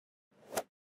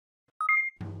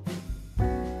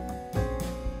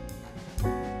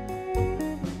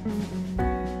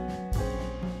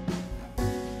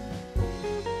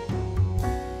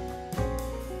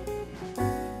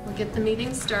get the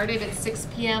meeting started at 6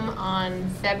 p.m. on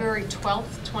February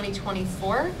 12th,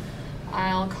 2024.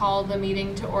 I'll call the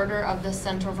meeting to order of the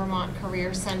Central Vermont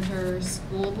Career Center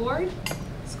School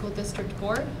District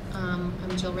Board.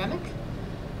 I'm Jill Remick.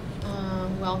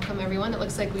 Welcome everyone. It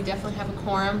looks like we definitely have a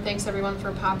quorum. Thanks everyone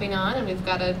for popping on, and we've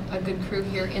got a good crew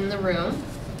here in the room.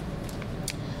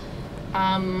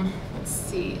 Let's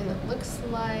see, and it looks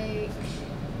like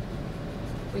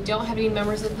we don't have any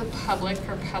members of the public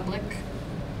for public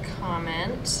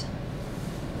comment.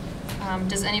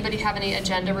 Does anybody have any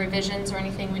agenda revisions or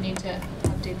anything we need to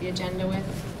update the agenda with?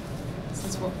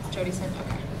 Since what Jody said,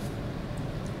 okay.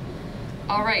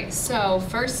 All right, so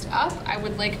first up, I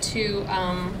would like to,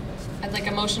 I'd like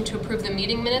a motion to approve the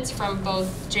meeting minutes from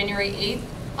both January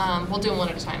 8th, we'll do them one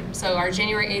at a time. So our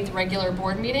January 8th regular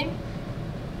board meeting.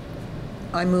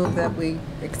 I move that we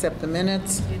accept the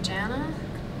minutes. Thank you, Jana.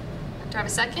 Do I have a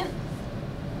second?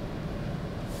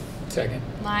 Second.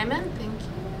 Lyman, thank you.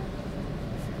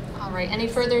 All right, any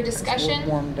further discussion? We're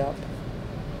warmed up.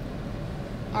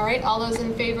 All right, all those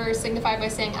in favor signify by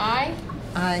saying aye.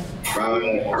 Aye.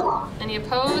 Any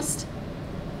opposed?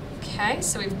 Okay,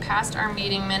 so we've passed our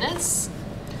meeting minutes.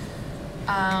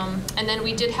 And then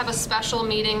we did have a special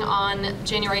meeting on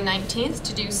January 19th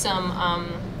to do some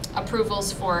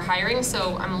approvals for hiring.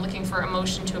 So I'm looking for a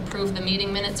motion to approve the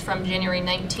meeting minutes from January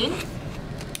 19th.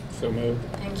 So moved.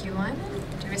 Thank you, Lyman.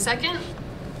 Do you have a second?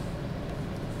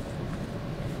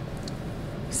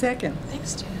 Second.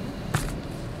 Thanks, Jen.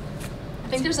 I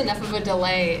think there's enough of a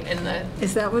delay in the...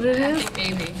 Is that what it is? I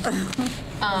think maybe.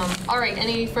 All right,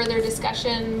 any further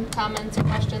discussion, comments, or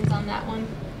questions on that one?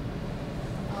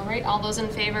 All right, all those in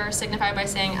favor signify by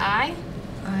saying aye.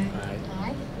 Aye.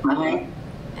 Aye. Aye.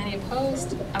 Any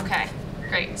opposed? Okay,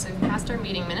 great. So we've passed our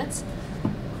meeting minutes.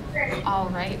 All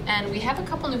right, and we have a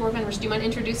couple new board members. Do you mind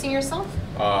introducing yourself?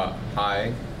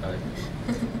 Hi.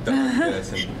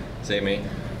 Say me.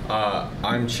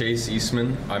 I'm Chase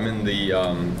Eastman. I'm in the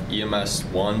EMS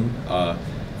 1.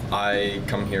 I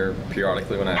come here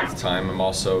periodically when I have time. I'm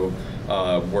also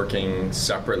working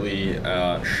separately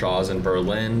at Shaw's in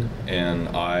Berlin, and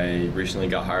I recently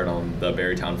got hired on the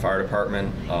Barrytown Fire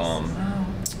Department.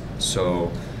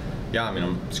 So, yeah, I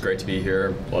mean, it's great to be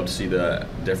here. Love to see the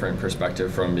different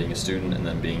perspective from being a student and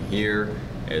then being here.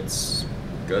 It's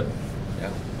good. Yeah.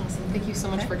 Awesome. Thank you so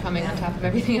much for coming on top of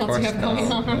everything else you have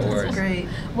going on. No worries. Great.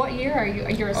 What year are you?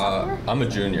 Are you a sophomore? I'm a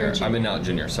junior. I'm not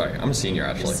junior. Sorry, I'm a senior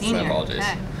actually. Senior. My apologies.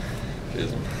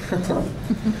 Okay.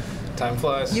 Time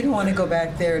flies. You don't want to go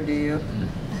back there, do you?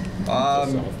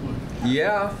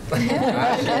 Yeah. Okay.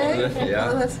 Yeah.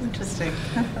 Oh, that's interesting.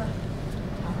 All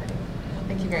right.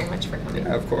 Thank you very much for coming.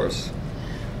 Yeah, of course.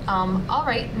 All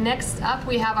right, next up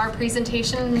we have our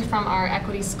presentation from our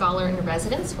Equity Scholar in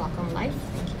Residence. Welcome, Life.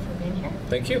 Thank you for being here.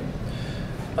 Thank you.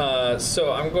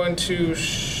 So I'm going to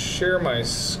share my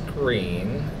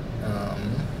screen. I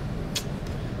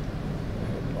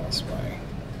lost my...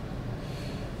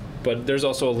 But there's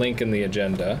also a link in the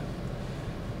agenda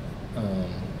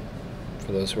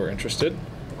for those who are interested.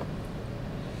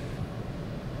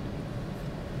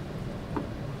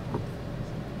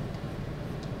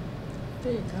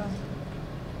 There you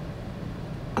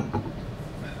go.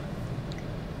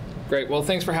 Great. Well,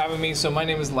 thanks for having me. So my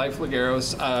name is Life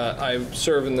Lagueros. I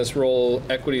serve in this role,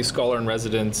 Equity Scholar in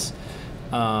Residence.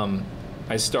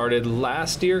 I started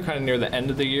last year, kind of near the end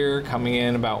of the year, coming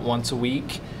in about once a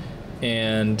week.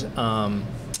 And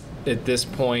at this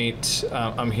point,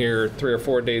 I'm here 3 or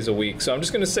 4 days a week. So I'm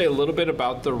just going to say a little bit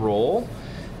about the role,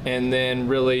 and then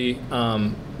really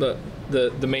the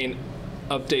main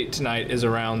update tonight is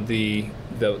around the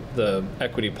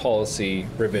equity policy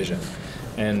revision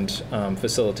and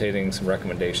facilitating some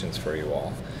recommendations for you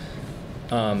all.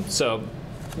 So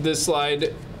this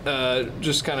slide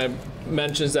just kind of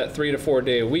mentions that 3 to 4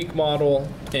 day a week model,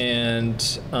 and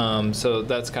so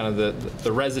that's kind of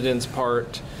the residence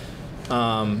part.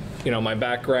 You know, my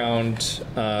background,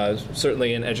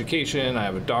 certainly in education. I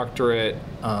have a doctorate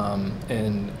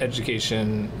in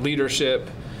education leadership,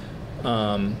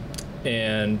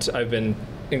 and I've been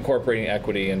incorporating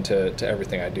equity into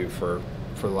everything I do for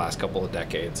the last couple of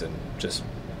decades, and just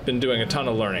been doing a ton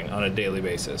of learning on a daily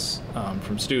basis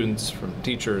from students, from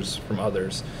teachers, from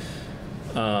others.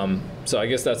 So I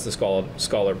guess that's the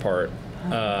scholar part.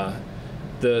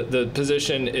 The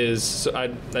position is, I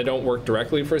don't work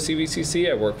directly for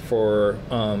CVCC. I work for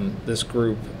this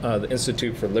group, the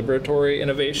Institute for Liberatory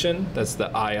Innovation. That's the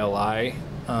ILI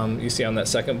you see on that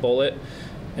second bullet.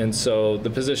 And so the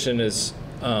position is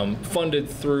funded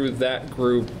through that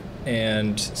group,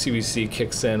 and CVCC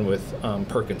kicks in with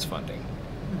Perkins funding.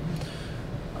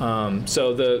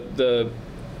 So the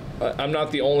I'm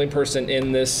not the only person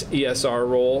in this ESR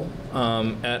role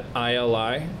at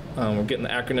ILI. We're getting the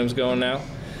acronyms going now.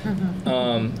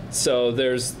 So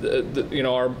there's,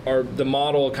 the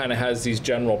model kind of has these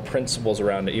general principles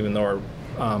around it, even though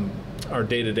our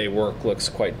day-to-day work looks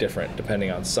quite different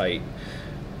depending on site.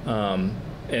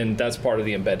 And that's part of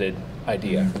the embedded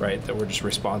idea, right? That we're just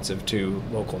responsive to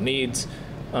local needs.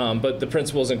 But the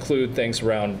principles include things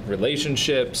around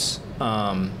relationships.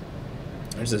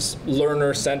 There's this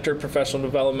learner-centered professional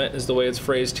development is the way it's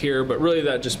phrased here, but really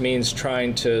that just means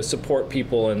trying to support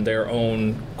people in their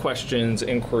own questions,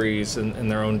 inquiries, and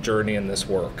their own journey in this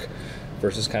work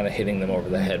versus kind of hitting them over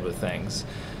the head with things.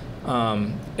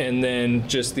 And then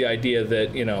just the idea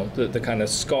that, the kind of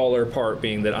scholar part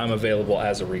being that I'm available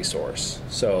as a resource.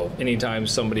 So anytime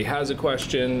somebody has a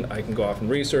question, I can go off and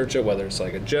research it, whether it's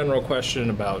like a general question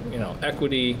about,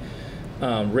 equity,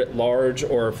 writ large,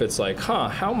 or if it's like,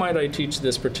 how might I teach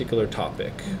this particular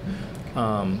topic?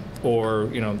 Or,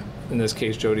 in this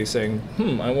case, Jody's saying,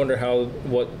 I wonder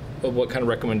what kind of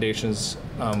recommendations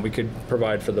we could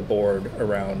provide for the board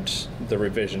around the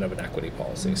revision of an equity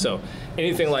policy. So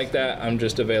anything like that, I'm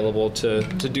just available to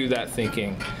do that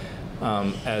thinking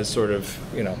as sort of,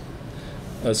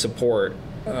 a support.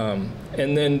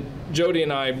 And then Jody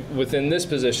and I, within this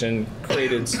position,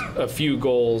 created a few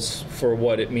goals for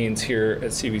what it means here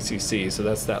at CVCC. So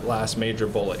that's that last major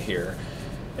bullet here.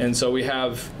 And so we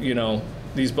have,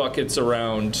 these buckets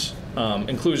around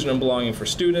inclusion and belonging for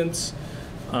students,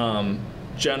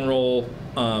 general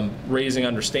raising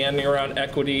understanding around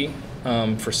equity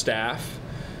for staff,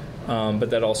 but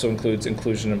that also includes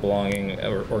inclusion and belonging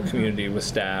or community with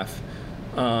staff.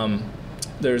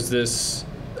 There's this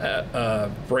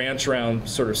branch around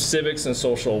sort of civics and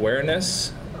social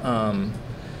awareness, and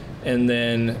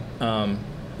then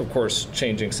of course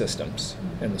changing systems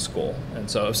in the school. And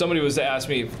so if somebody was to ask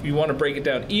me, if you want to break it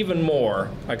down even more,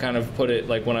 I kind of put it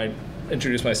like when I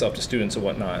introduce myself to students and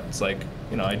whatnot, it's like,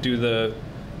 I do the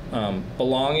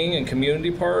belonging and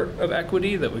community part of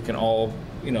equity, that we can all,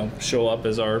 show up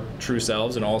as our true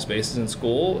selves in all spaces in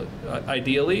school,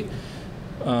 ideally,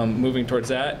 moving towards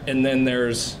that. And then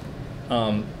there's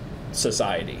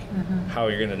society, how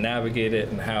you're going to navigate it,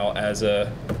 and how as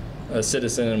a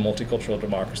citizen in multicultural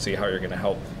democracy, how you're going to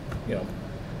help,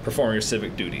 perform your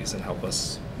civic duties and help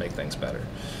us make things better.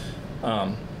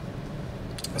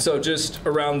 So just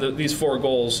around these four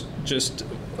goals, just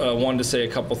wanted to say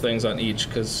a couple things on each,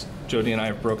 because Jody and I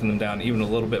have broken them down even a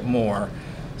little bit more.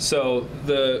 So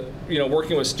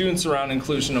working with students around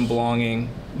inclusion and belonging,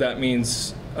 that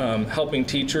means helping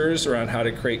teachers around how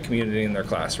to create community in their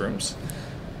classrooms.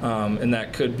 And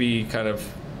that could be kind of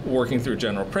working through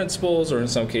general principles, or in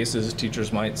some cases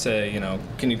teachers might say,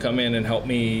 can you come in and help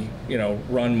me,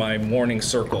 run my morning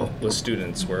circle with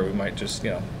students, where we might just,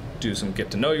 do some get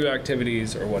to know you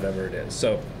activities or whatever it is.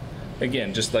 So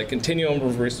again, just like continuum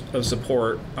of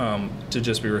support to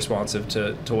just be responsive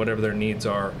to whatever their needs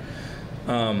are.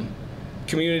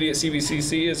 Community at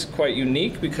CVCC is quite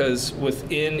unique because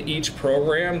within each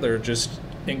program, there are just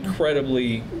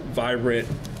incredibly vibrant,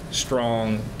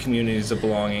 strong communities of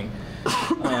belonging,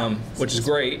 which is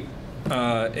great,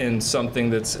 and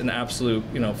something that's an absolute,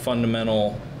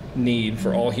 fundamental need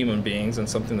for all human beings, and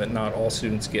something that not all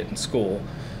students get in school.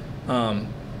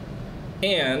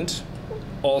 And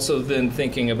also then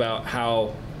thinking about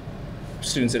how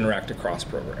students interact across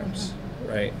programs,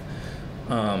 right?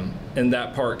 And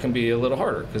that part can be a little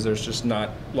harder because there's just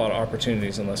not a lot of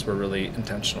opportunities unless we're really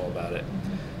intentional about it.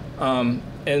 And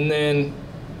then,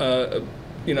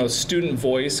 student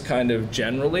voice kind of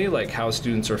generally, like how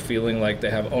students are feeling like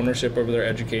they have ownership over their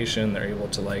education, they're able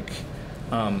to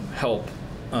help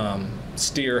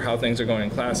steer how things are going in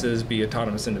classes, be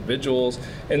autonomous individuals,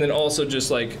 and then also just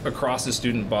across the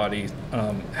student body,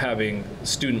 having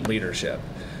student leadership.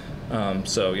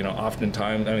 So,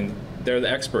 oftentimes, they're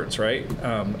the experts, right?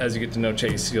 As you get to know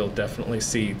Chase, you'll definitely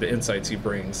see the insights he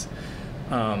brings.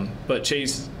 But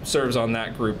Chase serves on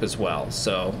that group as well.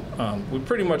 So we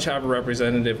pretty much have a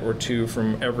representative or two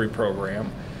from every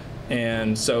program.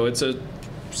 And so it's a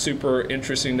super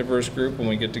interesting, diverse group when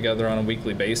we get together on a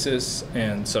weekly basis.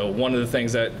 And so one of the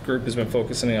things that group has been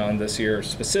focusing on this year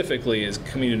specifically is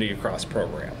community across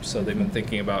programs. So they've been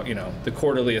thinking about, the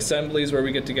quarterly assemblies where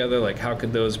we get together, how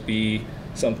could those be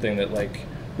something that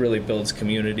really builds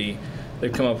community.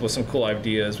 They've come up with some cool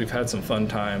ideas. We've had some fun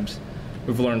times.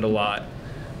 We've learned a lot.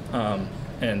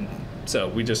 And so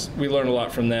we learned a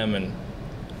lot from them and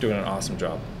doing an awesome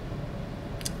job.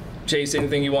 Chase,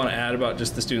 anything you want to add about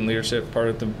just the student leadership part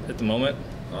at the moment?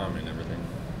 Everything.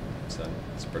 So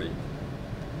it's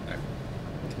that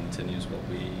continues what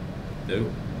we do.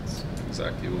 It's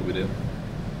exactly what we do.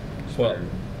 Well,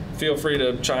 feel free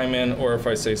to chime in, or if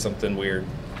I say something weird,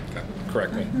 Okay.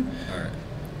 correct me. All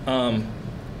right.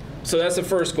 So that's the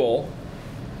first goal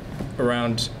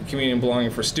around community and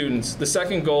belonging for students. The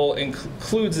second goal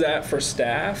includes that for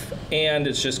staff, and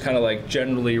it's just kind of like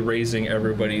generally raising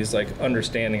everybody's like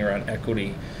understanding around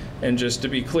equity. And just to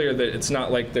be clear that it's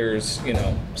not like there's,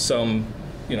 some,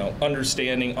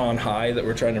 understanding on high that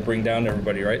we're trying to bring down to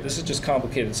everybody, right? This is just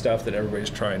complicated stuff that everybody's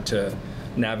trying to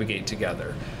navigate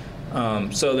together.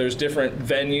 So there's different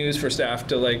venues for staff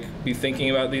to like be thinking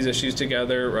about these issues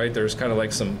together, right? There's kind of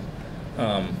like some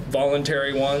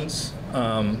voluntary ones.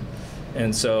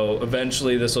 And so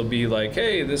eventually this will be like,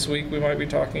 hey, this week we might be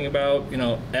talking about,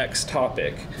 X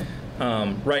topic.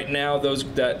 Right now,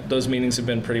 those meetings have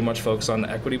been pretty much focused on the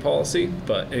equity policy,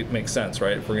 but it makes sense,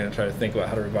 right? If we're going to try to think about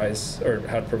how to revise or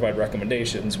how to provide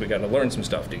recommendations, we got to learn some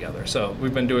stuff together. So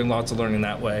we've been doing lots of learning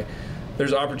that way.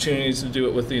 There's opportunities to do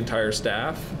it with the entire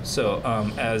staff. So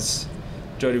as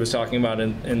Jody was talking about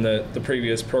in the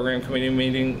previous program committee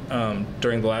meeting,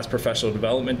 during the last professional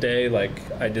development day, like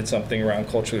I did something around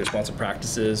culturally responsive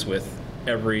practices with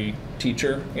every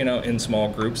teacher, in small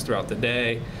groups throughout the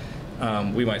day.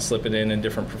 We might slip it in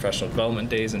different professional development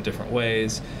days in different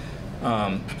ways.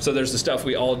 So there's the stuff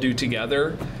we all do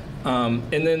together. And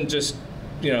then just,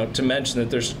 to mention that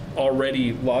there's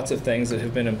already lots of things that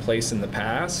have been in place in the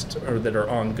past or that are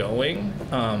ongoing.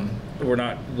 We're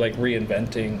not like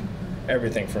reinventing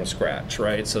everything from scratch,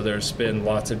 right? So there's been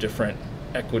lots of different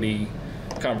equity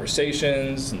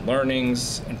conversations and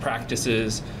learnings and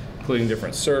practices, including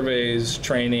different surveys,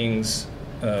 trainings.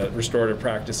 Restorative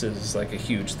practices is like a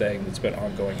huge thing that's been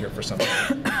ongoing here for some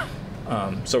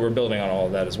time. So we're building on all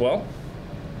of that as well.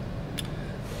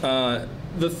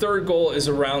 The third goal is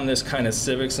around this kind of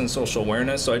civics and social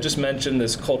awareness. So I just mentioned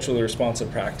this culturally responsive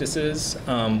practices,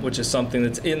 which is something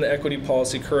that's in the equity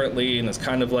policy currently, and it's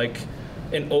kind of like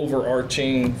an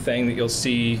overarching thing that you'll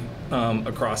see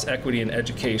across equity and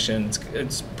education.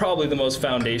 It's probably the most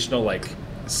foundational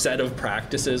set of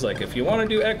practices. Like if you want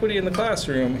to do equity in the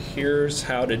classroom, here's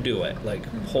how to do it. Like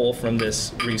pull from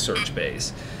this research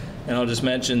base. And I'll just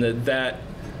mention that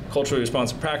culturally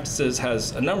responsive practices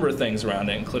has a number of things around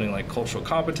it, including like cultural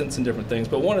competence and different things.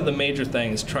 But one of the major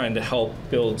things is trying to help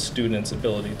build students'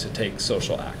 ability to take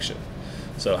social action.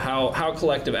 So how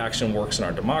collective action works in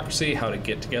our democracy, how to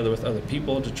get together with other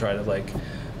people to try to like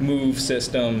move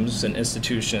systems and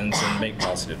institutions and make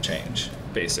positive change,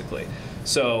 basically.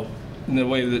 So the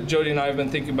way that Jody and I have been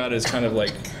thinking about it is kind of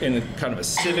like in a kind of a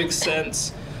civic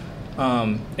sense.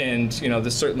 And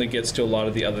this certainly gets to a lot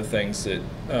of the other things that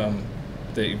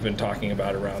that you've been talking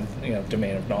about around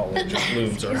domain of knowledge or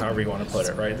blooms or however you want to put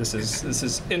it, right? This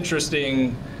is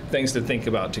interesting things to think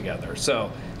about together.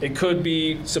 So it could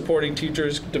be supporting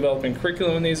teachers developing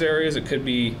curriculum in these areas. It could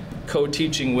be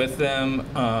co-teaching with them.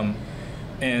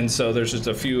 And so there's just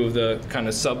a few of the kind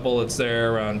of sub-bullets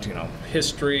there around,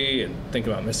 history and think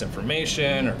about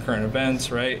misinformation or current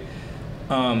events, right?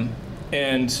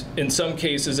 And in some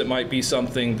cases, it might be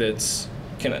something that's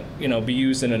can be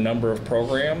used in a number of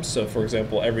programs. So for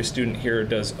example, every student here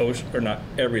does OSHA, or not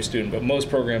every student, but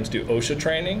most programs do OSHA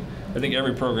training. I think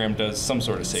every program does some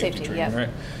sort of safety training,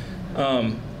 yep.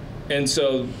 Right? And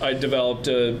so I developed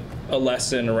a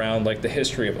lesson around like the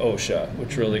history of OSHA,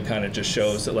 which really kind of just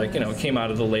shows that it came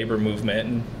out of the labor movement,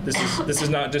 and this is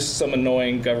not just some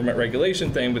annoying government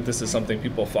regulation thing, but this is something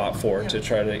people fought for to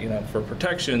try to for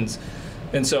protections.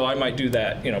 And so I might do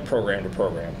that program to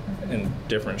program, and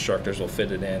different instructors will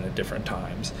fit it in at different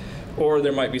times. Or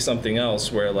there might be something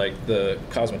else where like the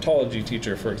cosmetology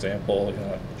teacher, for example,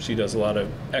 she does a lot of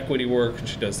equity work and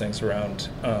she does things around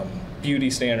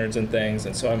beauty standards and things,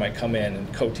 and so I might come in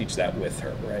and co-teach that with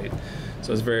her, right?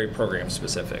 So it's very program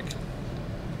specific.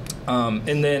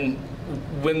 And then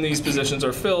when these positions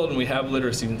are filled and we have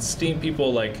literacy and STEAM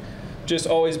people, like just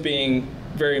always being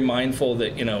very mindful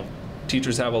that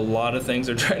teachers have a lot of things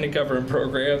they're trying to cover in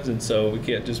programs, and so we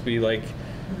can't just be like,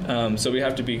 so we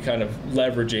have to be kind of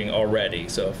leveraging already.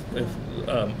 So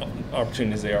if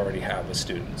opportunities they already have with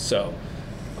students. So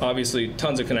obviously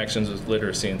tons of connections with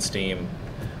literacy and STEAM.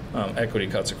 Equity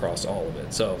cuts across all of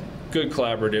it. So good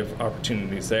collaborative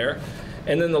opportunities there.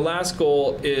 And then the last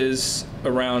goal is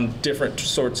around different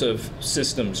sorts of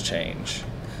systems change.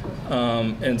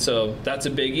 And so that's a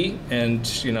biggie, and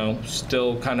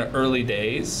still kind of early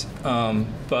days,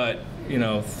 but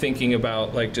thinking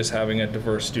about like just having a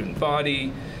diverse student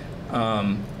body,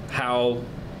 how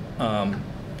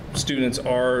students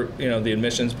are, the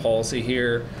admissions policy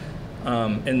here,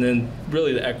 and then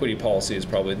really the equity policy is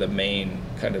probably the main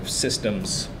kind of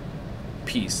systems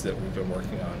piece that we've been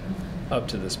working on up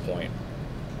to this point.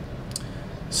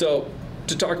 So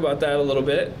to talk about that a little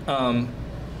bit.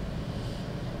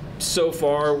 So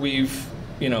far, we've,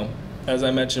 as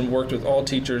I mentioned, worked with all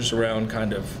teachers around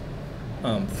kind of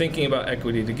thinking about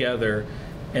equity together,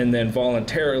 and then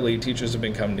voluntarily teachers have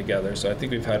been coming together. So I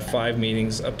think we've had 5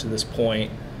 meetings up to this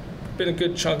point. Been a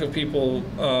good chunk of people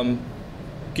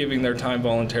giving their time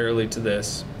voluntarily to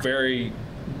this. Very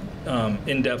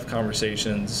in-depth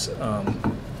conversations.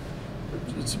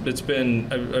 It's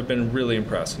been, I've been really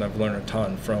impressed, and I've learned a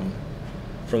ton from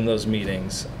those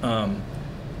meetings.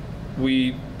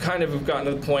 We kind of have gotten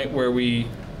to the point where we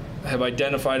have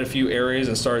identified a few areas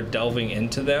and started delving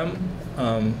into them,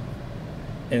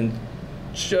 and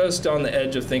just on the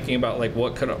edge of thinking about like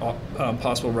what could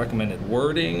possible recommended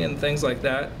wording and things like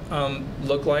that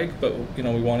look like. But we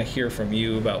want to hear from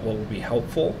you about what would be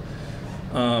helpful.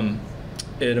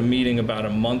 At a meeting about a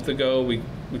month ago, we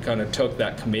kind of took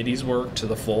that committee's work to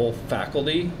the full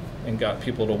faculty and got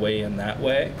people to weigh in that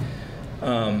way.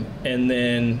 And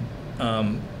then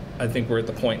I think we're at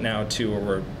the point now too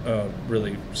where we're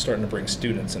really starting to bring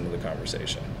students into the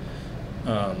conversation.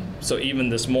 So even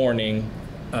this morning,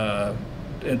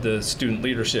 at the student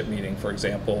leadership meeting, for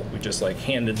example, we just like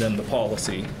handed them the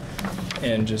policy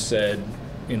and just said,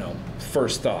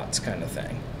 first thoughts kind of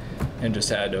thing. And just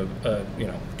had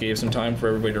gave some time for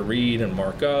everybody to read and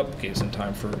mark up, gave some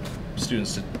time for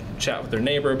students to chat with their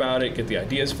neighbor about it, get the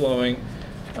ideas flowing.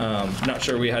 Not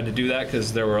sure we had to do that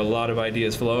because there were a lot of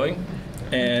ideas flowing,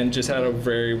 and just had a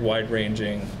very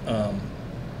wide-ranging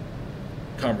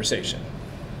conversation.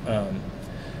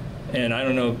 And I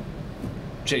don't know,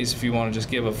 Chase, if you want to just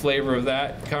give a flavor of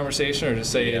that conversation or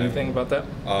just say anything about that?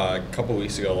 A couple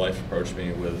weeks ago, Life approached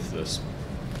me with this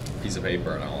piece of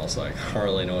paper, and I was like, I don't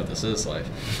really know what this is, Life.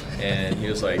 And he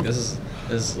was like, this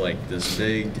is like this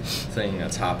big thing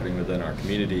that's happening within our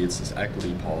community. It's this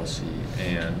equity policy,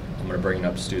 and I'm going to bring it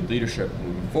up to student leadership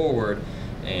moving forward,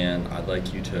 and I'd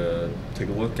like you to take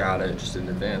a look at it just in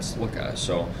advance, look at it.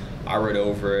 So I read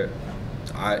over it.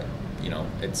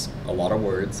 It's a lot of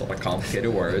words, a lot of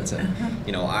complicated words, and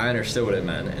I understood what it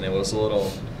meant, and it was a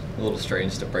little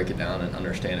strange to break it down and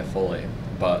understand it fully.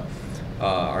 But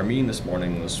our meeting this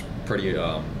morning was pretty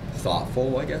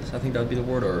thoughtful, I guess. I think that would be the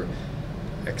word, or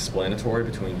explanatory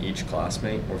between each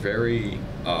classmate. We're very,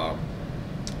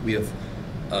 we have,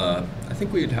 I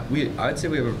think I'd say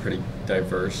we have a pretty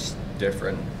diverse,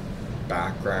 different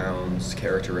backgrounds,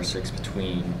 characteristics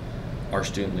between our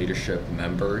student leadership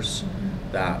members,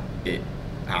 that it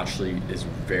actually is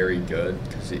very good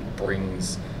because it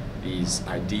brings these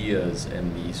ideas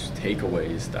and these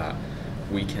takeaways that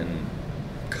we can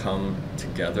come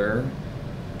together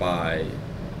by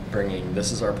bringing,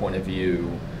 this is our point of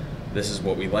view, this is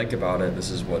what we like about it,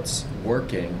 this is what's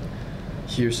working,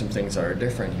 here's some things that are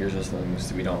different, here's some things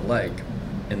that we don't like.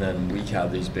 And then we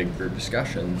have these big group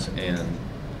discussions, and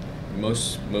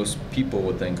most people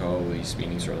would think, oh, these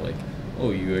meetings are like,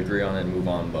 oh, you agree on it and move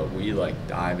on, but we like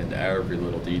dive into every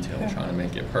little detail, trying to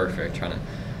make it perfect, trying to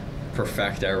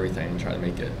perfect everything, trying to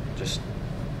make it just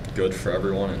good for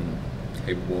everyone and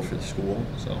capable for the school.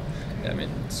 So, yeah, I mean,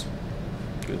 it's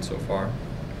good so far.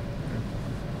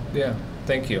 Yeah,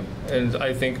 thank you. And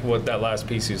I think what that last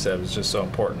piece you said was just so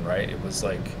important, right? It was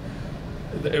like,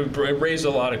 it raised a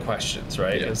lot of questions,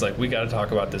 right? Yeah. It was like, we got to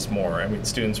talk about this more. I mean,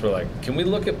 students were like, can we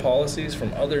look at policies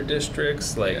from other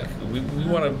districts? Like, we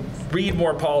want to read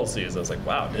more policies. I was like,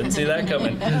 wow, didn't see that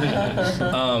coming.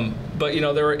 But,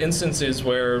 there were instances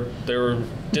where there were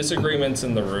disagreements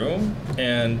in the room,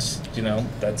 and,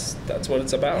 that's what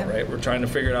it's about, right? We're trying to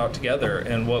figure it out together.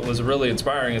 And what was really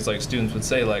inspiring is like students would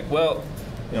say like, well,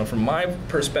 from my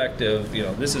perspective,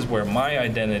 this is where my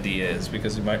identity is,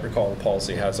 because you might recall the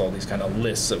policy has all these kind of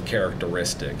lists of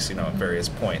characteristics, at various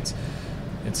points.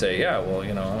 And say, yeah, well,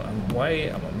 I'm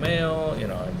white, I'm a male,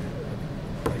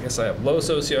 I guess I have low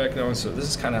socioeconomic, so this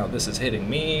is kind of how this is hitting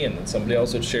me, and then somebody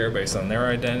else would share based on their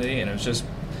identity, and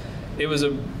it was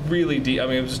a really deep,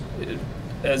 it was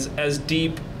as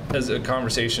deep as a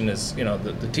conversation as,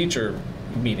 the teacher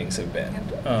meetings have been.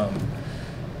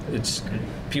 It's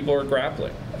people are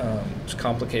grappling. It's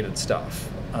complicated stuff,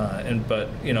 but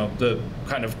the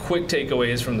kind of quick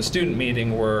takeaways from the student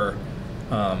meeting were,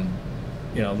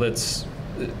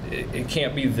 it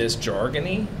can't be this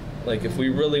jargony. Like, if we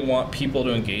really want people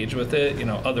to engage with it,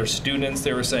 other students,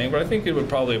 they were saying, but I think it would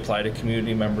probably apply to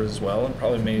community members as well, and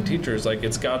probably many teachers. Like,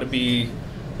 it's got to be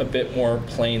a bit more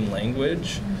plain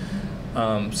language.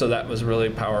 So that was really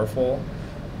powerful,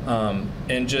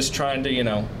 and just trying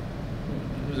to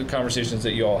the conversations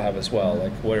that you all have as well,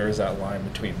 like where is that line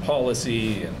between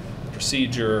policy and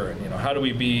procedure, and how do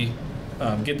we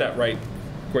get that right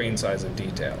grain size of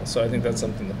detail. So I think that's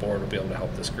something the board will be able to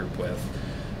help this group with.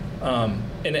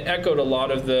 And it echoed a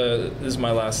lot of this is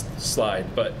my last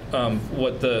slide, but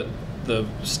what the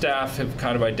staff have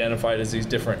kind of identified as these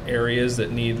different areas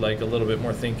that need like a little bit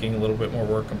more thinking, a little bit more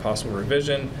work, and possible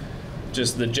revision.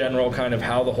 Just the general kind of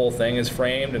how the whole thing is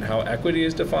framed and how equity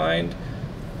is defined.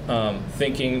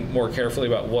 Thinking more carefully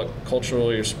about what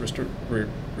culturally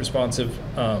responsive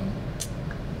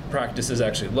practices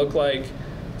actually look like.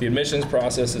 The admissions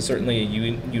process is certainly a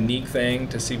unique thing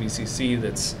to CVCC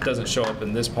that doesn't show up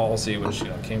in this policy, which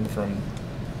came from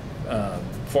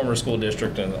former school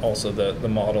district and also the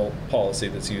model policy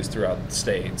that's used throughout the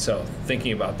state. So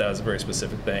thinking about that is a very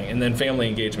specific thing. And then family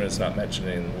engagement is not mentioned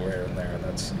anywhere in there, and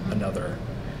that's another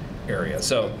area.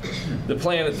 So the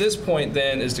plan at this point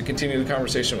then is to continue the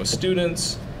conversation with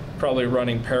students, probably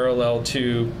running parallel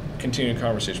to continuing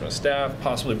conversation with staff,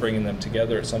 possibly bringing them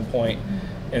together at some point,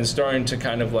 and starting to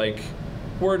kind of like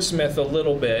wordsmith a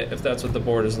little bit if that's what the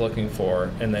board is looking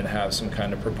for, and then have some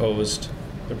kind of proposed,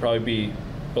 there'll probably be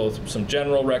both some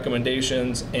general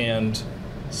recommendations and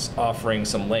offering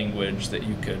some language that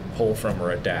you could pull from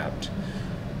or adapt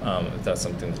if that's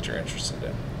something that you're interested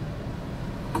in.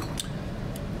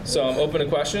 So I'm open to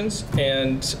questions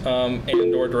and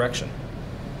or direction.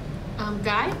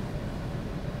 Guy?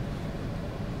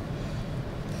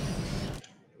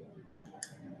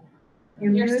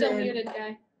 You're still muted,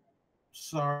 Guy.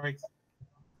 Sorry.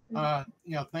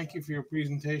 Thank you for your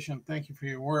presentation. Thank you for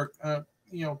your work.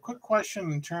 Quick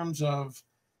question in terms of,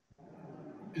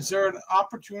 is there an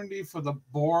opportunity for the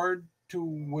board to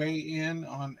weigh in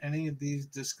on any of these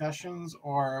discussions,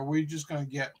 or are we just going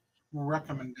to get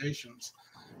recommendations?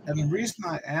 And the reason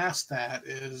I ask that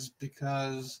is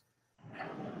because,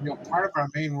 part of our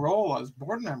main role as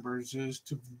board members is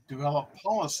to develop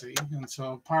policy. And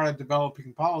so part of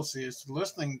developing policy is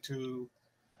listening to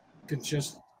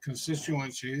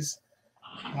constituencies,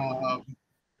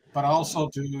 but also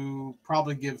to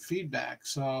probably give feedback.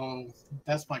 So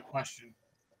that's my question.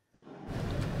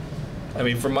 I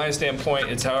mean, from my standpoint,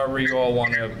 it's however you all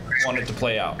want it to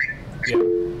play out. Yeah.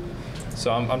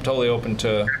 So I'm totally open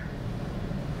to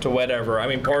whatever. I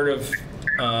mean, part of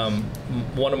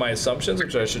one of my assumptions,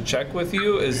 which I should check with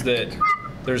you, is that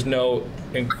there's no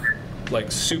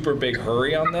super big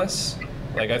hurry on this.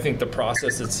 I think the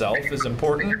process itself is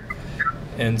important,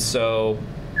 and so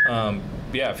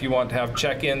if you want to have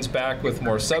check-ins back with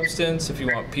more substance, if you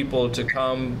want people to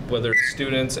come, whether it's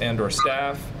students and or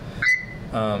staff,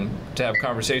 to have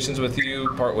conversations with you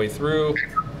partway through,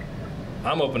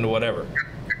 I'm open to whatever.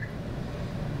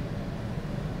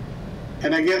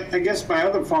 And I guess my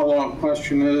other follow-up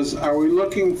question is, are we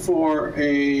looking for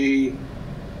a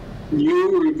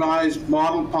new revised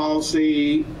model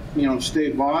policy,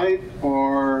 statewide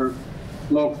or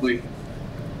locally?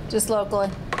 Just locally.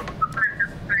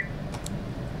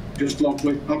 Just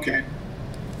locally, okay.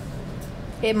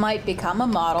 It might become a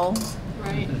model.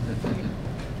 Right.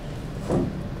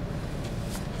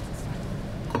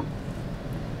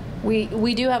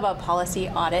 We do have a policy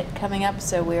audit coming up,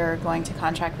 so we're going to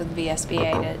contract with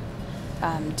VSBA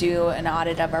to do an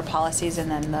audit of our policies, and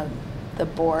then the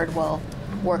board will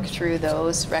work through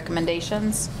those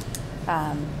recommendations.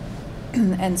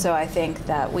 And so I think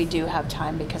that we do have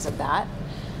time because of that.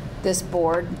 This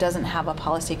board doesn't have a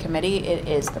policy committee, it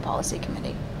is the policy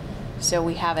committee. So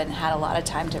we haven't had a lot of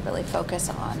time to really focus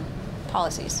on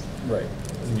policies. Right.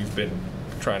 And you've been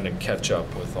trying to catch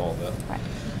up with all the... Right.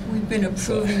 We've been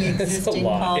approving existing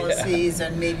policies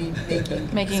and maybe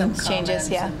making some changes,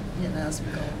 comments and, as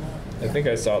we go along. I think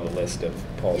I saw the list of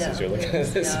policies you're looking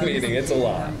at this meeting. It's a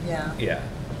lot. Yeah.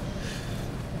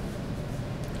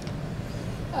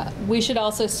 We should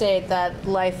also state that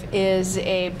Life is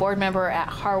a board member at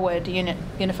Harwood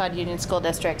Unified Union School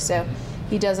District, so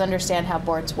he does understand how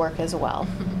boards work as well.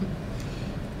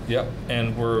 Yep,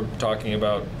 and we're talking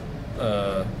about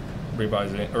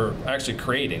revising, or actually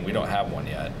creating, we don't have one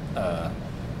yet,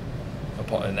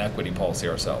 an equity policy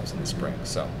ourselves in the spring.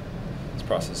 So this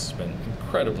process has been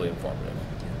incredibly informative.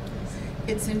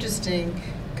 It's interesting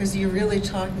because you're really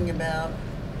talking about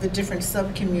the different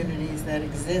sub-communities that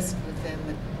exist within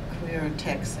the Career and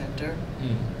Tech Center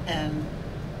and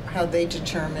how they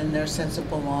determine their sense of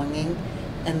belonging,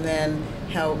 and then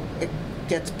how it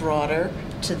gets broader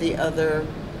to the other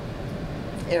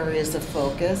areas of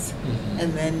focus,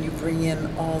 and then you bring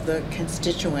in all the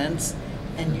constituents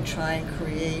and you try and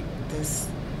create this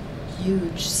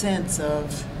huge sense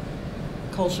of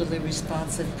culturally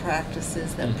responsive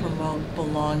practices that promote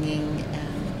belonging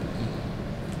and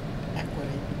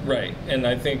equity. Right, and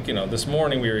I think, this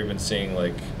morning we were even seeing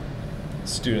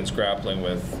students grappling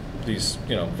with these,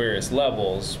 various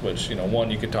levels, which,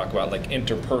 one, you could talk about like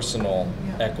interpersonal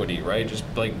equity, right? Just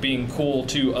like being cool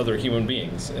to other human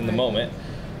beings in the moment.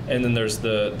 And then there's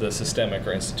the systemic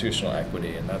or institutional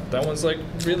equity, and that one's like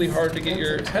really hard to get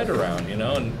your head around,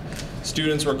 and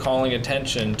students were calling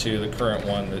attention to the current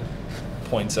one that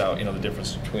points out, the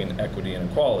difference between equity and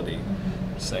equality,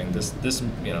 saying this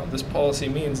policy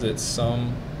means that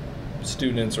some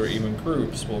students or even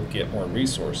groups will get more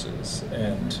resources,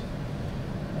 and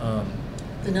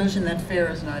the notion that fair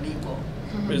is not equal.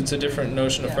 it's a different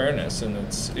notion of fairness, and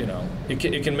it's,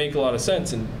 it can make a lot of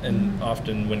sense, and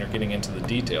often when you're getting into the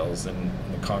details and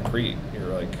the concrete, you're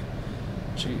like,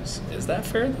 geez, is that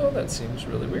fair though? That seems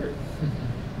really weird.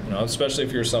 Especially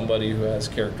if you're somebody who has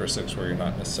characteristics where you're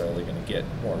not necessarily going to get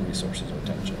more resources or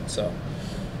attention. So,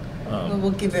 Well,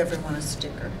 we'll give everyone a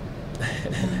sticker.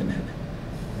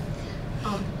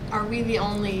 Are we the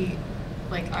only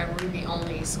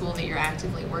school that you're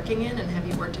actively working in, and have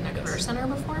you worked in a career center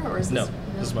before, or is this? No,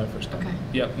 this is my first time. Okay.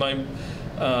 Yep,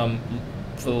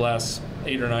 for the last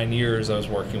 8 or 9 years, I was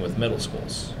working with middle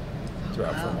schools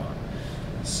throughout Vermont.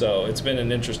 So it's been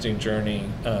an interesting journey.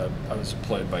 I was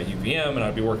employed by UVM, and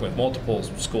I'd be working with multiple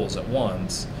schools at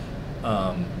once.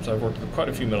 So I've worked with quite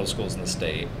a few middle schools in the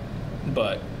state.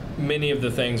 But many of the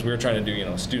things we were trying to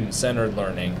do, student-centered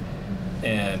learning,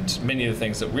 and many of the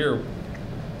things that we're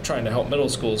trying to help middle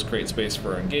schools create space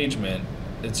for engagement,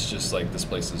 it's just like this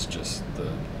place is just the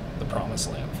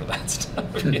promised land for that stuff,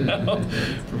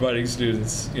 providing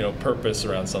students, purpose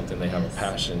around something they have a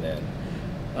passion in.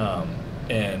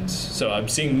 And so I'm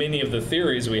seeing many of the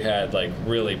theories we had like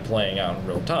really playing out in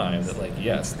real time, that like,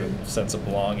 yes, the sense of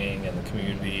belonging and the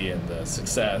community and the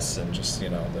success and just,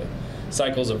 the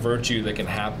cycles of virtue that can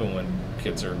happen when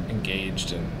kids are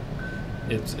engaged, and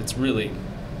it's really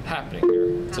happening here.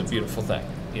 It's a beautiful thing.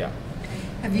 Yeah.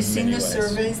 Have you seen many the ways.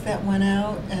 surveys that went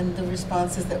out and the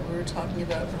responses that we were talking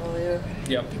about earlier?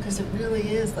 Yep. Because it really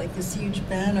is like this huge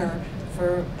banner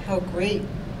for how great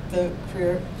the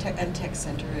Career and Tech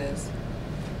Center is.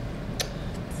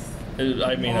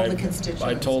 I mean, All the I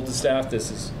constituents. told the staff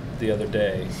this the other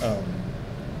day.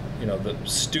 The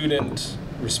student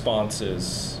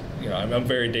responses, I'm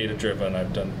very data driven.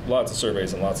 I've done lots of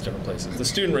surveys in lots of different places. The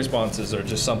student responses are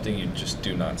just something you just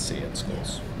do not see in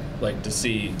schools. Like to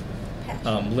see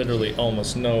literally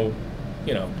almost no,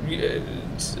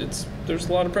 there's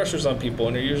a lot of pressures on people,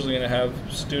 and you're usually going to have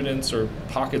students or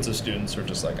pockets of students who are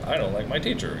just like, I don't like my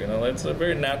teacher. It's a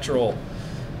very natural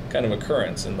kind of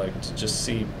occurrence, and like to just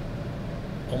see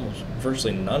almost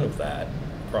virtually none of that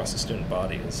across the student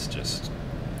body is just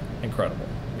incredible.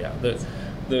 Yeah,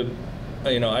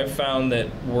 I've found that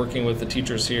working with the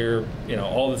teachers here,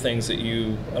 all the things that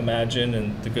you imagine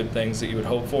and the good things that you would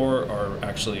hope for are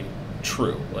actually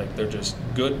true. Like, they're just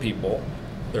good people.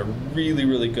 They're really,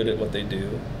 really good at what they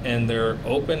do, and they're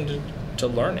open to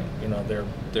learning.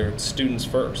 They're students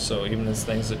first. So even as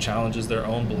things that challenges their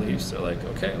own beliefs, they're like,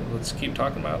 okay, let's keep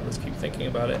talking about it. Let's keep thinking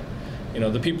about it.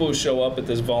 The people who show up at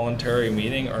this voluntary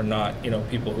meeting are not,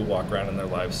 people who walk around in their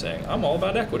lives saying, I'm all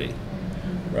about equity,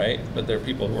 right? But they're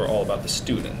people who are all about the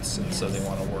students, and so they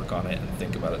want to work on it and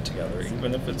think about it together,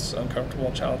 even if it's uncomfortable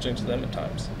and challenging to them at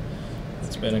times.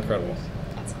 It's been incredible.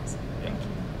 That's awesome. Yeah.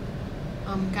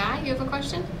 Guy, you have a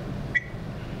question?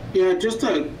 Yeah, just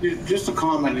a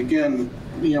comment again.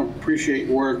 Appreciate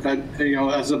your work.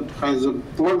 As a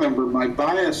board member, my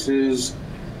bias is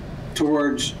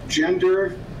towards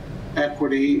gender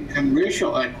equity and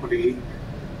racial equity,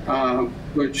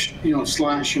 which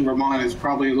slash in Vermont is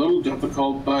probably a little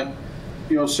difficult, but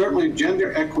certainly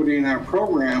gender equity in our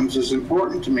programs is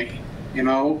important to me.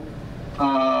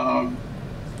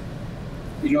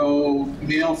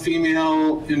 Male,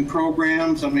 female in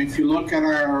programs. I mean, if you look at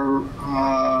our,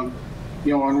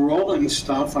 enrollment and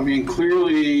stuff, I mean,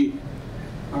 clearly,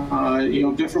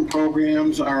 different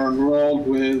programs are enrolled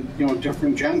with,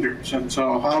 different genders. And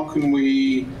so how can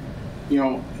we,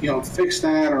 fix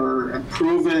that or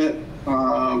improve it?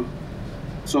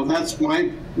 So that's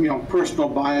my, personal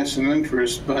bias and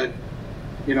interest, but,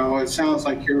 it sounds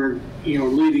like you're,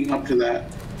 leading up to that.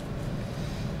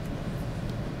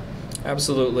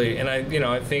 Absolutely, and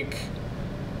I think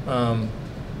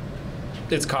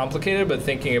it's complicated, but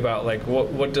thinking about like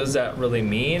what does that really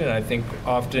mean, and I think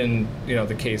often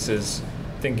the case is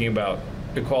thinking about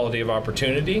equality of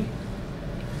opportunity,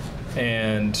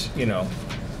 and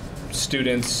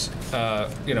students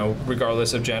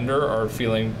regardless of gender are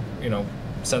feeling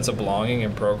sense of belonging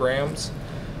in programs,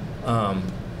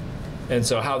 and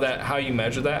so how you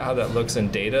measure that, how that looks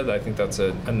in data, I think that's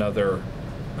another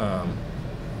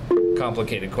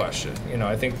complicated question. You know,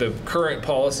 I think the current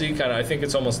policy kind of, I think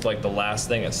it's almost like the last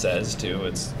thing it says too.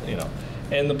 It's, you know,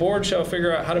 and the board shall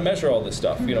figure out how to measure all this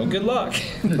stuff. You know, good luck.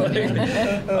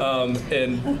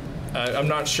 And I'm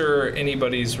not sure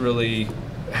anybody's really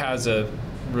has a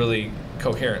really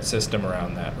coherent system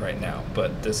around that right now,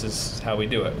 but this is how we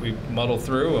do it. We muddle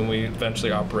through and we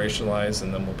eventually operationalize,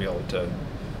 and then we'll be able to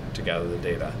gather the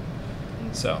data.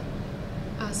 So,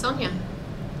 Sonia.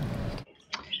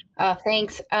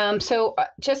 Thanks. So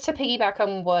just to piggyback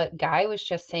on what Guy was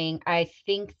just saying, I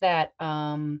think that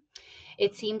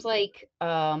it seems like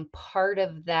part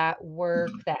of that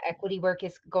work, that equity work,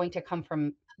 is going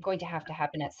to have to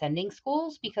happen at sending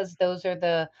schools, because those are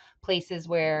the places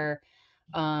where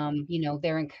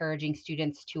they're encouraging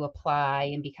students to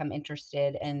apply and become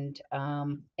interested, and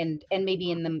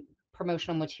maybe in the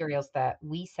promotional materials that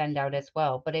we send out as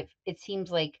well. But it seems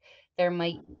like there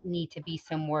might need to be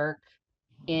some work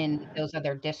in those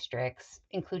other districts,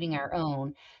 including our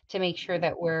own, to make sure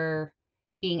that we're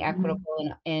being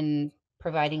equitable in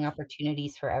providing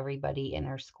opportunities for everybody in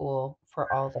our school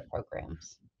for all the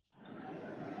programs.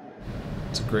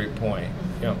 it's a great point.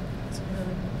 Yep.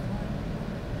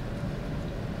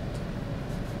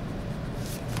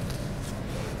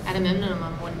 At a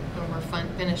minimum, when we're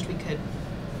finished, we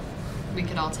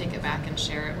could all take it back and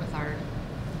share it with our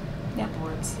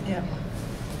boards. Yeah.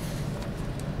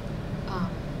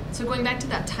 So going back to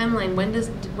that timeline, when does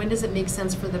it make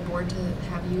sense for the board to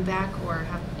have you back, or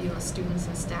have the students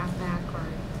and staff back, or?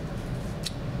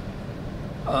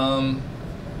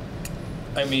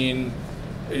 I mean,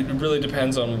 it really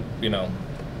depends on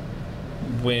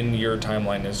when your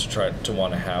timeline is to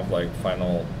want to have like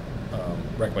final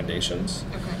recommendations.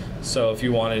 Okay. So if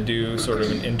you want to do sort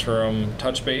of an interim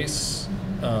touch base,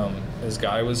 as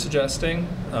Guy was suggesting,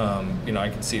 I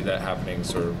can see that happening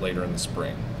sort of later in the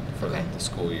spring for the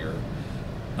school year.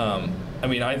 I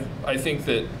mean, I think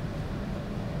that,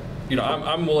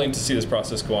 I'm willing to see this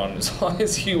process go on as long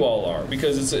as you all are,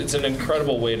 because it's an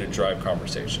incredible way to drive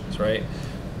conversations, right?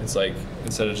 It's like,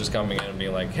 instead of just coming in and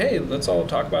being like, hey, let's all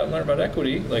talk about and learn about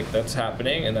equity, like that's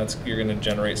happening, and you're going to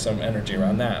generate some energy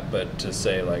around that. But to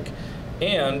say like,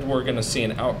 and we're going to see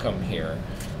an outcome here.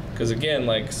 Because again,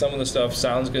 like some of the stuff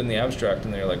sounds good in the abstract,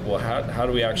 and they're like, well, how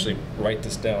do we actually write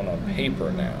this down on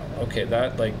paper now? Okay,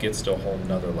 that like gets to a whole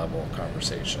nother level of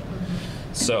conversation.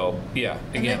 So yeah,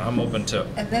 again, I'm open to.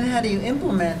 And then how do you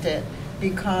implement it?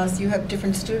 Because you have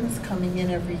different students coming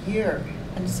in every year,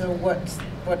 and so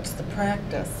what's the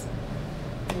practice?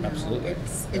 Absolutely.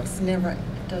 It's never,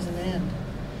 it doesn't end.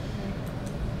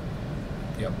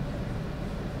 Yep.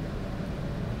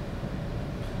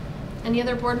 Any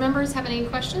other board members have any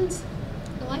questions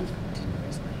for Life?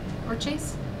 Or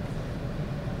Chase?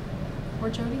 Or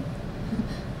Jody?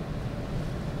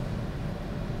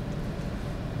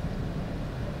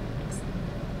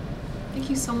 Thank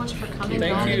you so much for coming.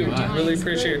 Thank you. Really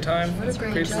appreciate your time. What a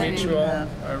great Great to job meet you you all. have.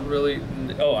 I really,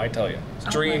 I tell you,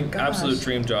 it's Oh my gosh. absolute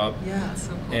dream job. Yeah. So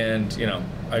cool. And,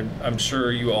 I'm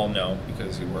sure you all know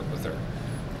because you work with her.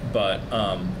 But,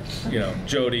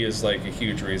 Jody is like a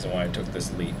huge reason why I took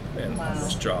this leap and Wow.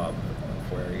 this job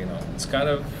where, it's kind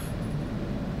of,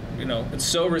 it's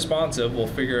so responsive. We'll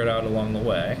figure it out along the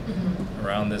way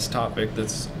around this topic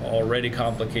that's already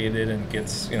complicated and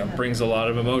gets, brings a lot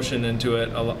of emotion into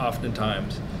it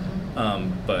oftentimes.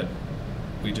 But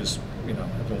we just,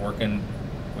 have been working,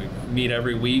 we meet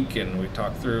every week and we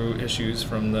talk through issues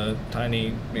from the tiny,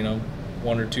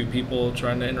 one or two people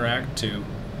trying to interact to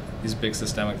these big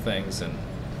systemic things, and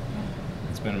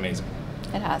it's been amazing.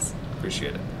 It has.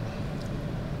 Appreciate it.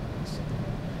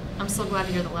 I'm so glad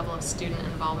to hear the level of student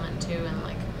involvement too, and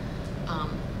like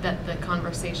that the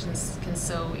conversations can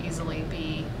so easily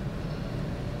be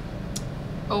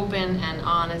open and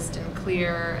honest and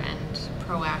clear and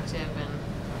proactive.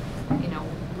 And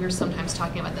we're sometimes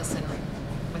talking about this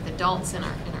with adults in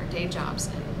our day jobs,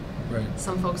 and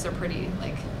some folks are pretty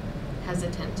like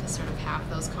hesitant to sort of have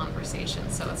those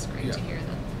conversations. So it's great to hear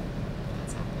that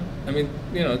that's happening. I mean,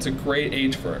 it's a great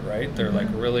age for it, right? They're like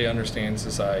really understanding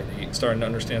society, starting to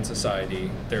understand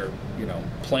society. They're,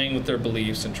 playing with their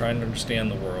beliefs and trying to understand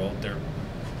the world. They're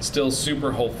still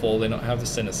super hopeful. They don't have the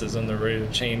cynicism. They're ready to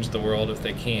change the world if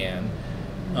they can.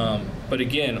 But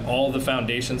again, all the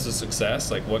foundations of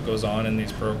success, like what goes on in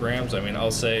these programs. I mean,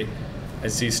 I'll say, I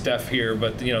see Steph here,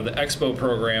 but the Expo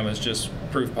program is just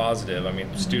proof positive. I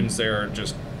mean, students there are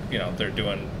just, they're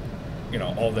doing,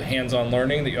 all the hands-on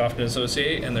learning that you often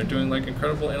associate, and they're doing like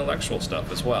incredible intellectual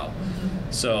stuff as well.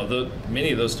 So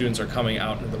many of those students are coming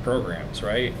out into the programs,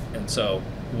 right? And so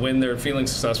when they're feeling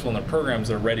successful in their programs,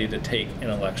 they're ready to take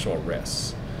intellectual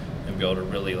risks and be able to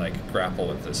really like grapple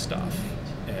with this stuff.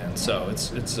 And And so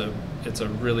it's a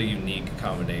really unique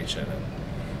combination, and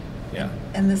yeah.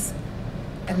 And the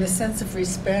sense of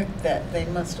respect that they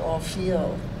must all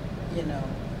feel, you know,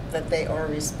 that they are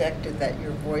respected, that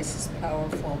your voice is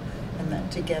powerful, and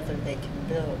that together they can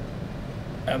build.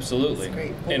 Absolutely. It's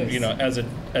great And voice. you know, as a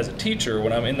teacher,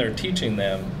 when I'm in there teaching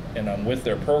them and I'm with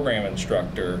their program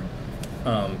instructor,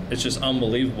 it's just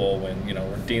unbelievable when, you know,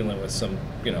 we're dealing with some,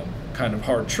 you know, kind of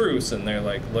hard truths, and they're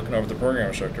like looking over the program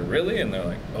instructor, really? And they're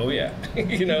like, oh yeah.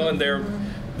 You know, and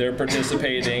they're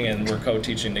participating, and we're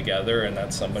co-teaching together, and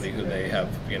that's somebody who they have,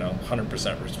 you know,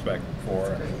 100% respect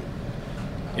for.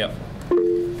 Yep.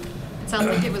 It sounds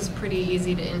like it was pretty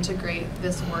easy to integrate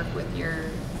this work with your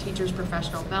teacher's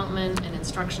professional development and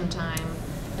instruction time,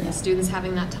 and the students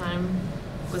having that time.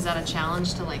 Was that a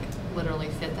challenge to like literally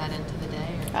fit that into the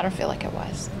day? Or? I don't feel like it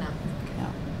was. No.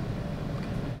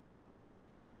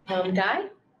 No. Guy?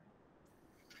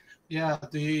 Yeah,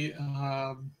 you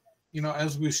know,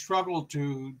 as we struggle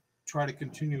to try to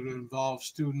continue to involve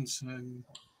students in,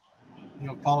 you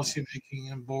know, policy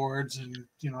making and boards, and,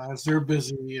 you know, as they're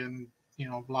busy and, you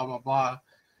know, blah, blah, blah,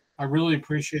 I really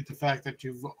appreciate the fact that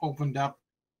you've opened up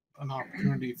an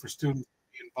opportunity for students to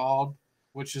be involved,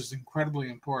 which is incredibly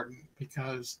important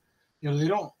because, you know, they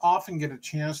don't often get a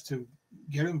chance to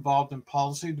get involved in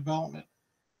policy development.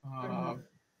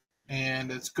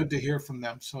 And it's good to hear from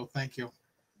them. So thank you.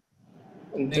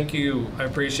 Thank you. I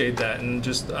appreciate that. And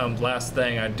just last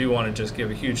thing, I do want to just give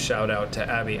a huge shout out to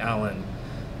Abby Allen,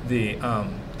 the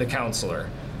counselor,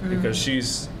 because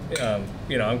she's,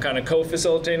 you know, I'm kind of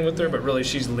co-facilitating with her, but really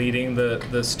she's leading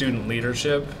the student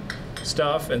leadership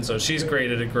stuff. And so she's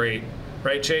created a great,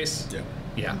 right, Chase? Yeah.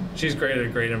 Yeah, she's created a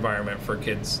great environment for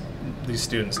kids, these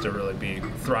students, to really be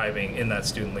thriving in that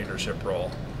student leadership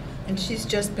role. And she's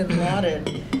just been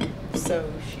lauded,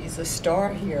 so she's a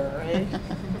star here, right?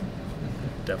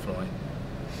 Definitely.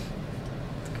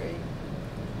 It's great.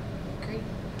 Great.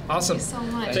 Awesome. Thank you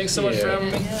so much. Thanks so much for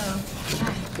having me. Yeah.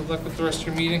 Yeah. Good luck with the rest of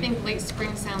your I meeting. think late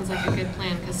spring sounds like a good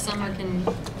plan because summer can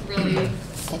really,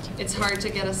 it's hard to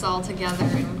get us all together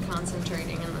and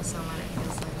concentrating in the summer, it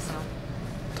feels like, so.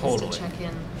 Totally. Just to check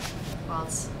in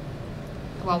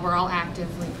while we're all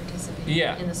actively participating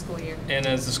Yeah. in the school year. And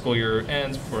as the school year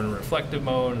ends, we're in reflective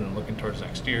mode and looking towards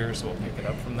next year, so we'll pick it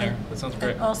up from there. That sounds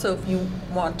great. And also, if you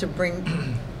want to bring,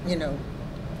 you know,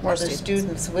 More other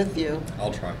students with you,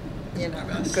 I'll try. you know, My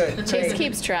best. good. Chase Great.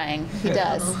 keeps trying. He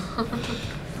does.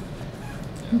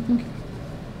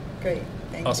 Great,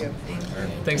 thank Awesome. you. Thank you.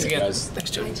 Thanks again. Guys.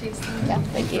 Thanks, Bye, Jody. Chase. Yeah,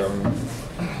 thank you.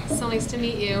 So nice to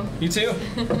meet you. You too.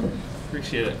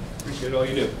 Appreciate it. Appreciate all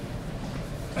you do.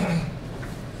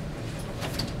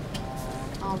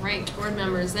 All right, board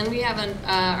members. Then we have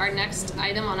our next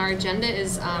item on our agenda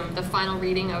is the final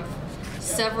reading of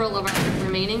several of our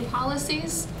remaining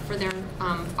policies for their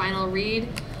final read.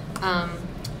 I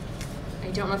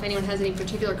don't know if anyone has any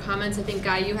particular comments. I think,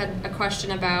 Guy, you had a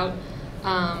question about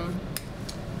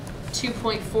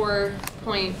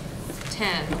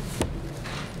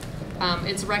 2.4.10.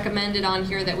 It's recommended on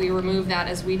here that we remove that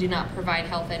as we do not provide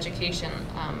health education.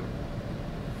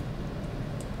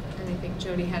 And I think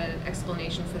Jody had an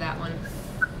explanation for that one.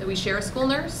 That we share a school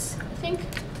nurse, I think?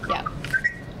 Yeah.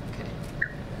 Okay.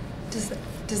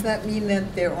 Does that mean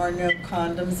that there are no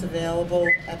condoms available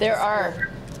at the There school? are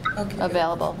Okay, good.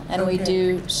 available, and we Okay.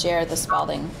 do share the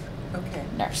Spalding Okay.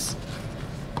 nurses.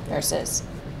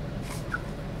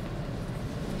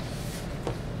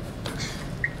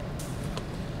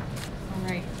 All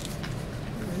right.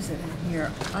 Where is it in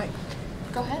here?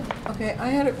 Go ahead. Okay, I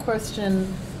had a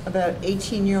question about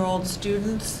 18-year-old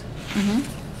students.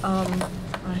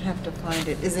 I have to find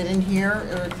it. Is it in here,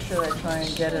 or should I try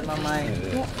and get it on my?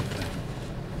 Yep.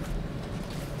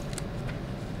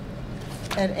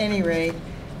 At any rate,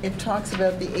 it talks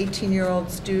about the 18-year-old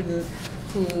student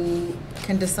who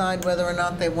can decide whether or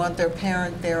not they want their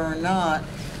parent there or not.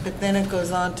 But then it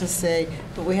goes on to say,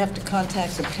 but we have to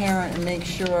contact the parent and make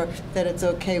sure that it's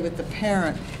okay with the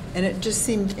parent. And it just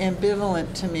seemed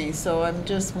ambivalent to me, so I'm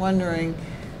just wondering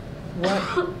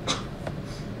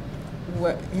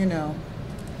what, you know.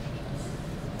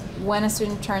 When a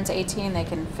student turns 18, they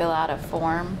can fill out a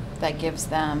form that gives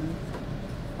them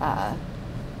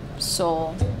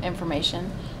sole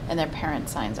information, and their parent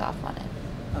signs off on it.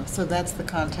 Oh, so that's the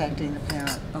contacting the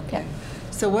parent, okay. Yeah.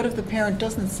 So what if the parent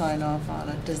doesn't sign off on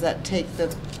it? Does that take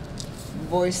the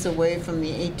voice away from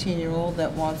the 18-year-old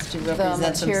that wants to The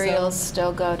represent materials themselves?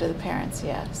 still go to the parents,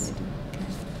 yes.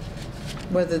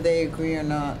 Whether they agree or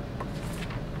not?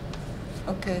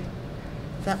 Okay.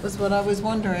 That was what I was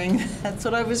wondering. That's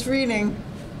what I was reading.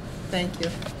 Thank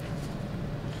you.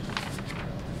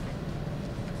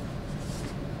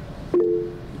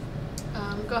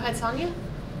 go ahead, Sonia.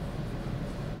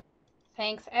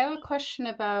 Thanks. I have a question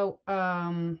about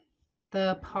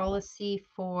the policy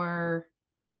for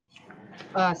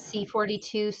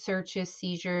C42, searches,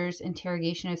 seizures,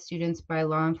 interrogation of students by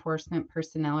law enforcement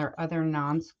personnel or other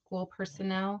non-school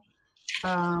personnel.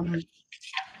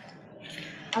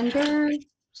 Under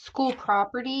school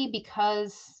property,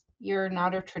 because you're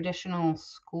not a traditional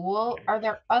school, are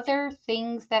there other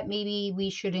things that maybe we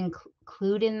should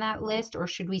include in that list? Or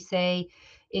should we say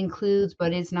includes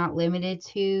but is not limited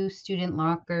to student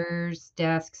lockers,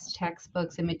 desks,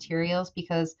 textbooks, and materials?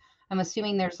 Because I'm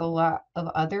assuming there's a lot of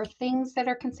other things that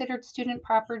are considered student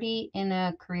property in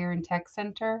a career and tech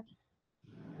center.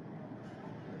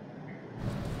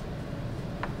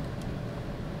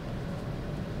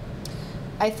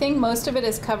 I think most of it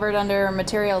is covered under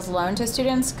materials loaned to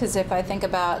students, because if I think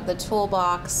about the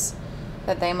toolbox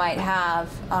that they might have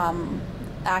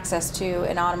access to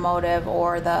in automotive,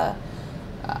 or the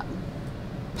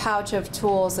pouch of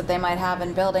tools that they might have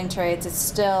in building trades, it's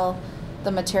still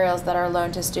the materials that are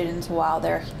loaned to students while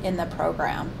they're in the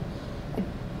program.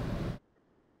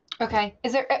 Okay.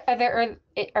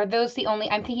 Are those the only,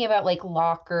 I'm thinking about like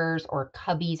lockers or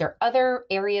cubbies or other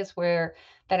areas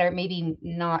that are maybe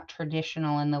not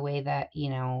traditional in the way that,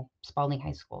 Spalding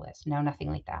High School is. No,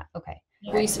 nothing like that. Okay.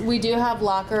 We do have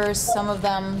lockers, some of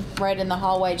them right in the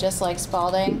hallway, just like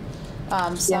Spalding.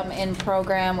 Some in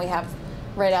program. We have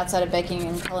right outside of baking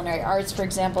and culinary arts, for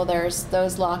example, there's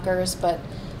those lockers, but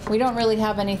we don't really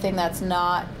have anything that's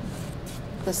not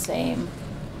the same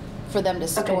for them to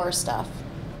store stuff.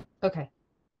 Okay.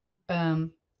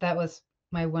 That was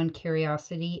my one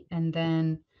curiosity. And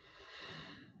then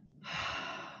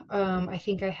I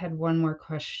think I had one more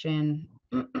question.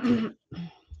 And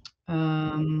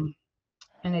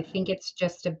I think it's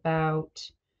just about,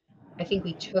 I think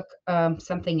we took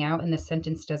something out and the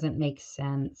sentence doesn't make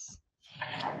sense.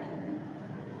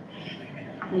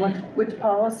 Which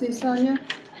policy, Sonia?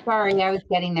 Sorry, I was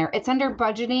getting there. It's under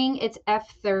budgeting. It's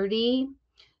F30.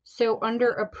 So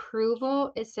under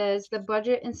approval, it says the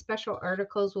budget and special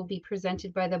articles will be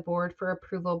presented by the board for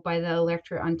approval by the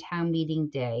electorate on town meeting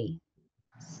day.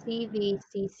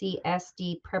 CVCC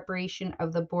SD, preparation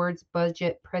of the board's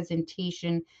budget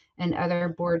presentation and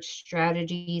other board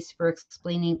strategies for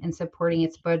explaining and supporting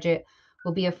its budget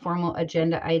will be a formal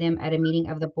agenda item at a meeting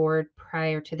of the board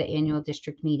prior to the annual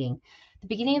district meeting. The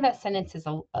beginning of that sentence is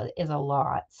a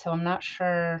lot, so I'm not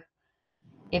sure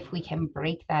if we can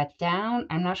break that down.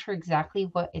 I'm not sure exactly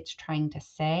what it's trying to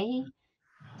say.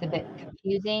 It's a bit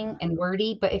confusing and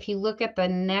wordy, but if you look at the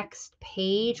next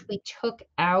page, we took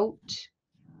out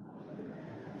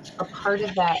a part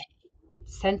of that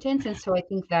sentence, and so I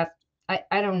think that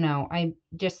I don't know, I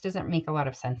just doesn't make a lot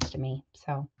of sense to me.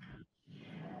 So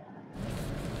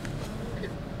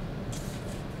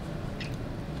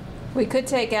we could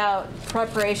take out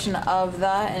preparation of the,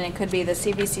 and it could be the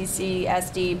CVCC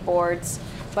SD board's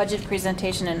budget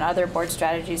presentation and other board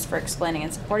strategies for explaining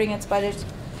and supporting its budget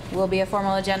will be a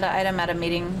formal agenda item at a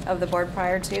meeting of the board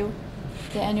prior to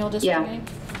the annual district meeting?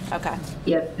 Okay.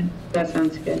 Yep, that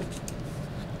sounds good.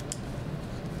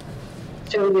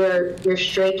 So we're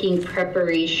striking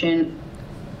preparation.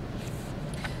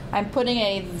 I'm putting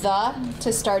a the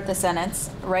to start the sentence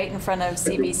right in front of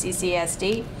CVCC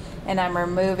SD, and I'm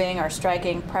removing or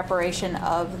striking preparation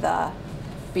of the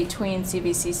between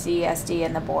CVCC SD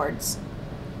and the boards.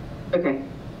 Okay.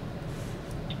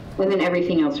 And then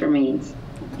everything else remains.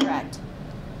 Correct.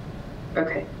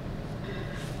 Okay.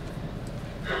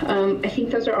 I think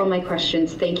those are all my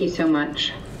questions. Thank you so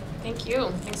much. Thank you.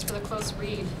 Thanks for the close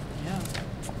read. Yeah.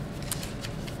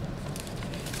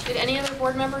 Did any other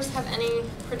board members have any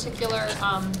particular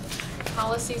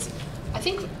policies? I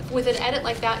think with an edit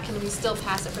like that, can we still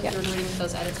pass it for third reading with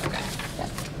those edits? Okay. Yep.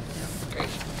 Great.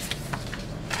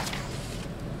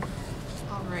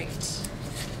 All right.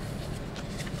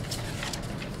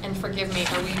 And forgive me,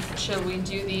 should we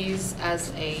do these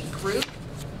as a group?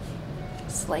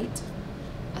 Slate.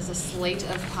 As a slate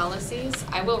of policies?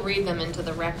 I will read them into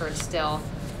the record still,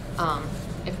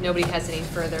 if nobody has any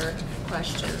further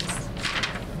questions.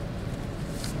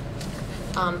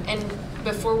 And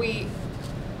before we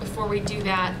do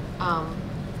that,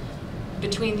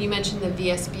 you mentioned the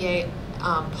VSBA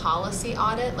policy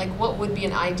audit, like what would be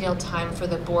an ideal time for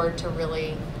the board to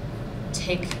really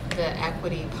take the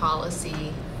equity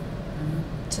policy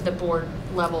to the board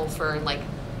level for like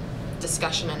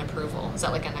discussion and approval? Is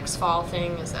that like a next fall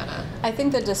thing? Is that a? I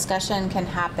think the discussion can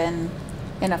happen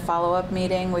in a follow-up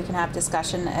meeting. We can have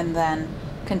discussion and then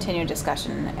continue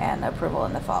discussion, and approval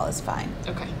in the fall is fine.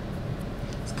 Okay.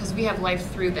 Because we have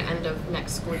life through the end of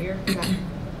next school year. Okay.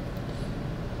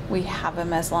 we have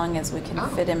him as long as we can Oh.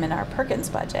 fit him in our Perkins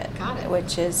budget. Got it.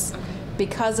 Which is, Okay.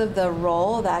 because of the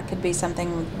role, that could be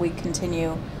something we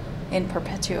continue in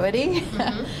perpetuity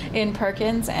Mhm. in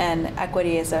Perkins, and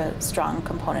equity is a strong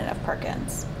component of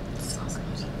Perkins. That's awesome.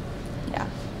 Yeah.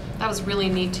 That was really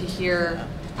neat to hear.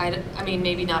 I mean,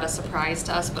 maybe not a surprise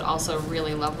to us, but also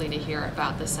really lovely to hear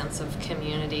about the sense of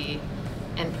community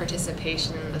and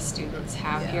participation the students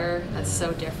have Yeah. here. That's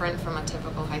so different from a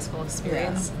typical high school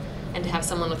experience. And to have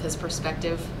someone with his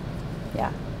perspective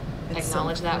Yeah. It's so-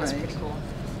 acknowledge that was right. pretty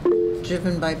cool.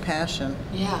 Driven by passion.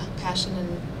 Yeah, passion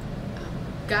and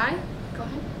Guy, go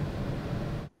ahead.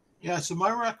 Yeah, so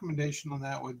my recommendation on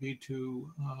that would be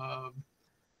to,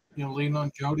 lean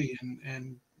on Jody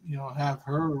and have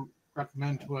her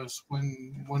recommend to us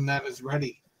when that is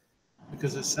ready,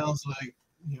 because it sounds like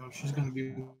she's going to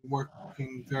be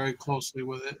working very closely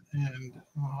with it, and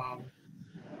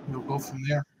go from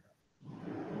there.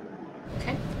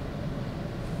 Okay.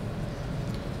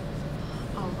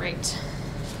 All right.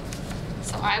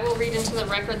 So I will read into the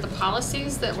record the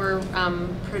policies that we're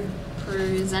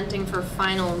presenting for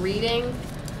final reading.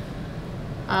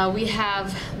 We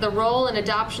have the role and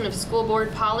adoption of school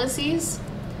board policies,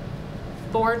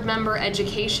 board member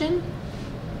education,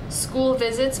 school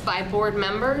visits by board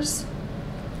members,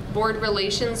 board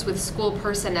relations with school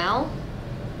personnel,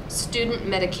 student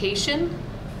medication,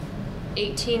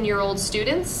 18-year-old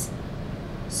students,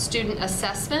 student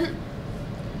assessment,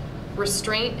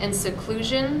 restraint and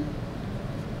seclusion,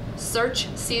 search,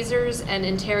 seizures, and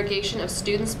interrogation of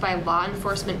students by law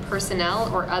enforcement personnel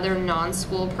or other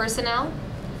non-school personnel.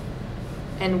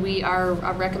 And we are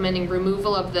recommending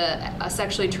removal of the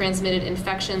sexually transmitted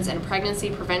infections and pregnancy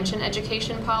prevention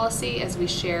education policy, as we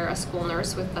share a school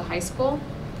nurse with the high school.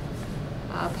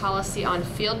 Policy on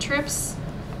field trips,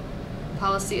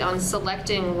 policy on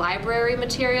selecting library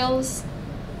materials,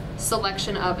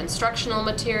 selection of instructional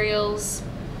materials,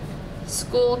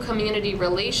 school community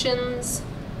relations,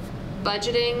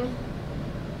 budgeting,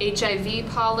 HIV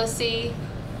policy,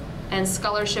 and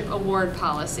scholarship award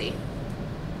policy.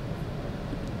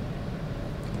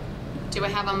 Do I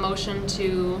have a motion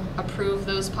to approve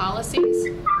those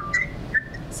policies?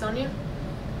 Sonia?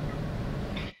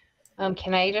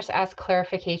 Can I just ask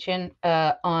clarification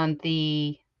on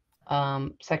the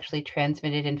sexually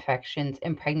transmitted infections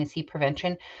and pregnancy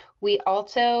prevention? We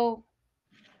also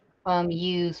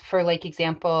use, for like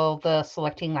example, the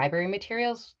selecting library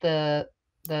materials, the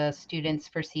students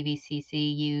for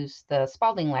CVCC use the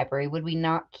Spalding Library. Would we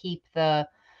not keep the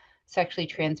sexually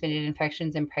transmitted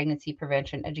infections and pregnancy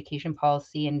prevention education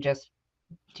policy and just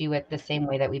do it the same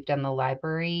way that we've done the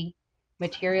library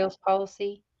materials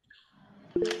policy?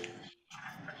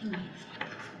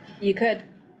 You could.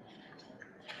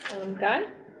 Guy?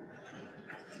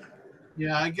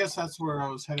 Yeah, I guess that's where I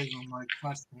was heading on my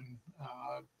question.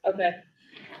 Okay.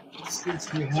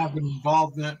 Since we have an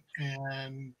involvement,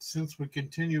 and since we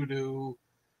continue to,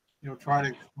 try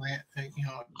to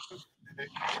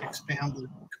expand the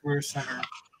career center,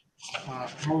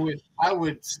 I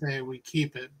would say we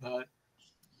keep it, but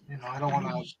I don't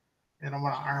want to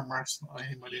arm wrestle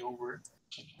anybody over it.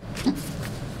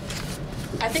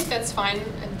 I think that's fine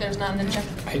if there's not an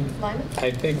objection. Lyman?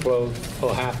 I think we'll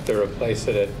have to replace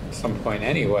it at some point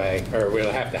anyway, or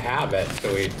we'll have to have it. So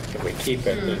if we keep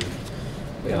it, then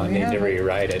we don't need to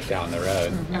rewrite it down the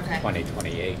road. Okay.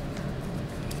 2028.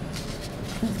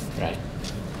 Right.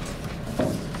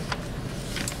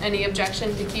 Any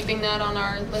objection to keeping that on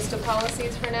our list of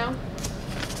policies for now?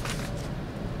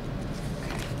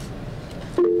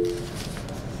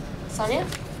 Sonia?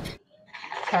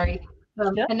 Sorry.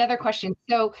 Another question.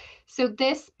 So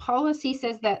this policy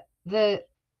says that the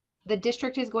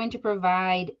district is going to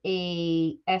provide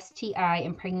a STI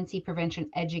and pregnancy prevention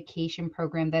education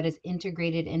program that is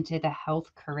integrated into the health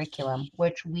curriculum,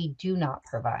 which we do not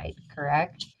provide,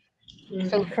 correct?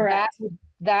 So Correct.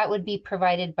 that would be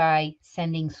provided by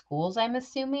sending schools, I'm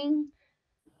assuming?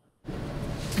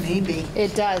 Maybe.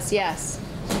 It does, yes.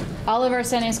 All of our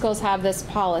sending schools have this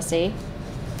policy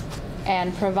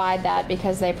and provide that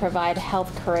because they provide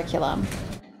health curriculum.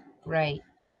 Right.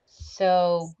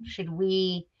 So should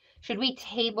we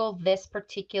table this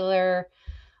particular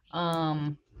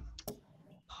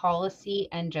policy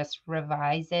and just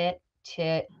revise it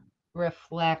to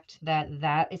reflect that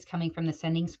that is coming from the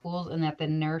sending schools and that the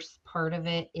nurse part of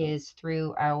it is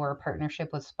through our partnership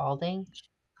with Spalding?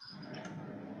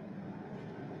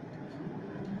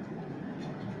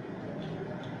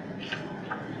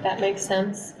 That makes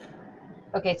sense.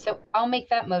 Okay, so I'll make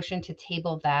that motion to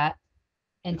table that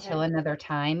until another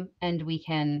time, and we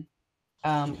can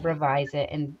revise it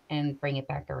and bring it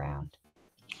back around.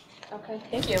 Okay.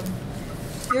 Thank you.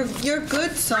 You're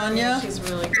good, Sonia. She's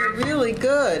really You're good. really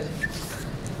good.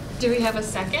 Do we have a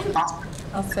second?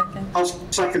 I'll second. I'll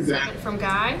second that. Second from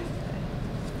Guy.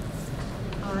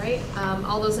 All right,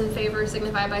 all those in favor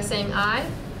signify by saying aye.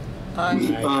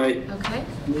 Aye. Okay,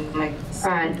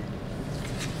 Aye.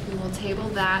 we will table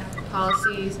that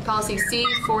policy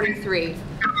C43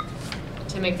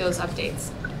 to make those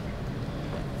updates.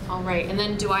 All right, and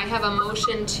then do I have a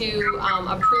motion to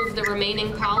approve the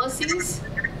remaining policies?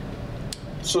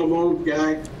 So moved,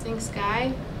 Guy. Thanks, Guy.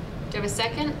 Do you have a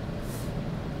second?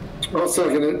 I'll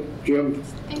second it, Jim.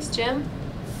 Thanks, Jim.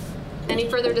 Any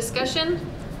further discussion?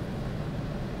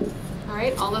 All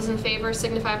right, all those in favor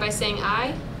signify by saying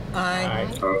aye. Aye.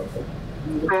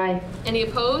 Aye. Any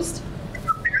opposed?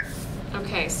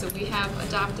 Okay, so we have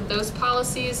adopted those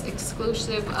policies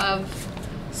exclusive of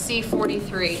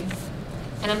C43.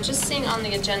 And I'm just seeing on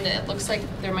the agenda, it looks like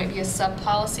there might be a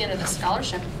sub-policy under the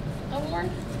scholarship award.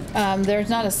 There's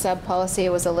not a sub-policy,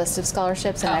 it was a list of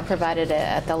scholarships, and I provided it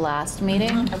at the last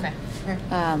meeting. Okay,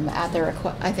 At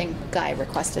the I think Guy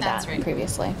requested That's that right.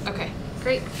 previously. okay,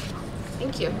 great.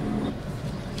 Thank you.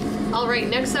 All right,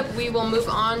 next up, we will move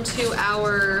on to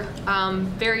our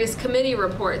various committee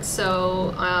reports.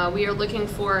 So we are looking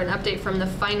for an update from the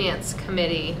Finance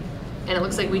Committee. And it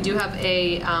looks like we do have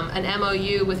an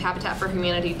MOU with Habitat for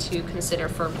Humanity to consider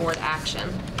for board action.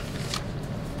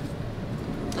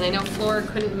 And I know Flora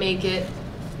couldn't make it.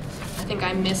 I think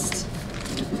I missed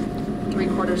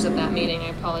 3/4 of that meeting. I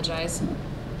apologize.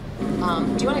 Do you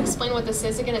want to explain what this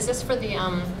is again? Is this for the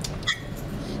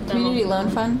Community Loan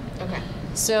Fund. Okay.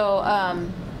 So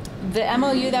the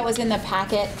MOU that was in the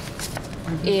packet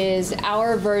is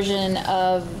our version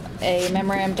of a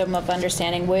memorandum of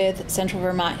understanding with Central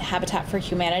Vermont Habitat for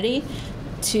Humanity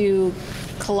to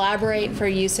collaborate for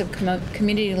use of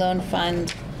Community Loan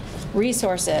Fund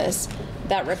resources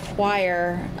that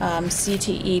require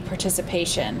CTE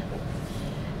participation.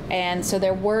 And so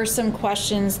there were some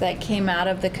questions that came out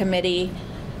of the committee,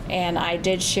 and I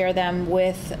did share them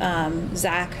with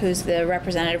Zach, who's the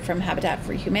representative from Habitat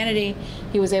for Humanity.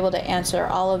 He was able to answer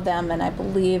all of them, and I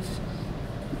believe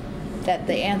that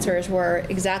the answers were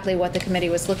exactly what the committee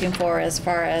was looking for as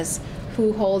far as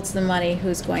who holds the money,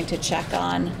 who's going to check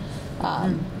on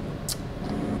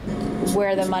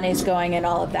where the money's going and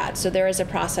all of that. So there is a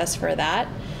process for that.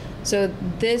 So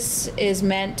this is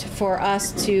meant for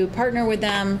us to partner with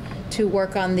them to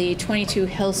work on the 22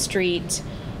 Hill Street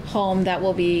home that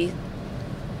will be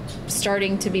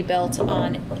starting to be built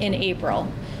in April.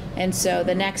 And so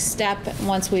the next step,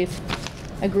 once we've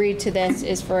agreed to this,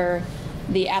 is for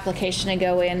the application to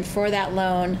go in for that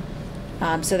loan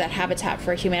so that Habitat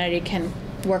for Humanity can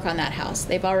work on that house.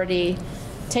 They've already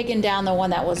taken down the one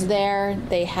that was there.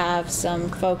 They have some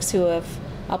folks who have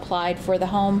applied for the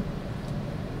home.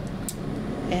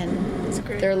 And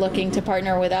they're looking to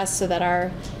partner with us so that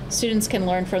our students can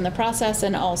learn from the process,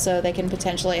 and also they can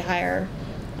potentially hire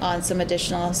on some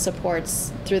additional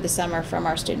supports through the summer from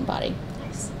our student body.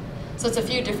 Nice. So it's a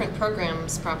few different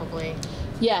programs probably.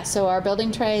 Yeah, so our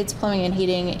building trades, plumbing and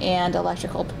heating, and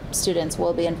electrical students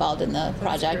will be involved in the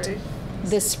project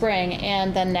this spring,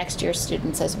 and then next year's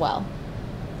students as well.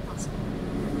 Awesome.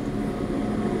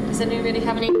 Does anybody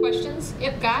have any questions?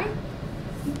 Yep, Guy?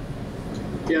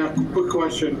 Yeah, quick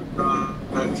question.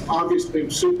 Obviously,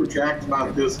 I'm super jacked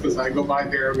about this because I go by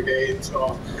there every day, and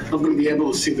so I'm going to be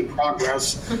able to see the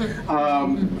progress.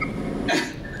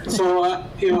 So,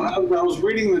 I was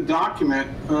reading the document.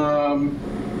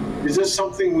 Is this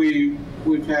something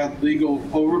we've had legal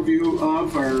overview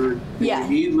of, or do we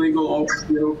need legal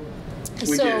overview?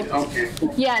 We did. Okay.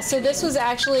 Yeah, so this was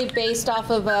actually based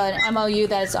off of an MOU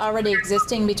that is already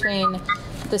existing between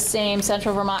the same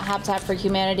Central Vermont Habitat for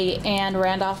Humanity and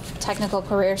Randolph Technical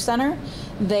Career Center.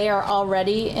 They are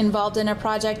already involved in a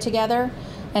project together.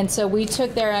 And so we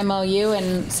took their MOU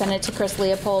and sent it to Chris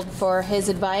Leopold for his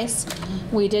advice.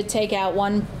 We did take out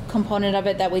one component of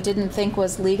it that we didn't think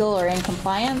was legal or in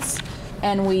compliance,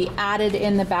 and we added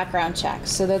in the background check.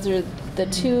 So those are the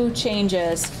two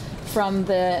changes from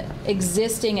the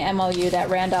existing MOU that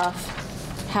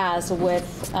Randolph has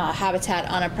with Habitat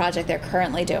on a project they're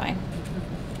currently doing.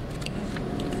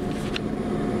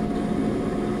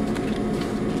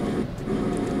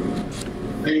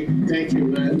 Thank you.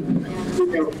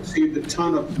 We have received a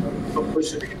ton of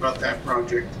publicity about that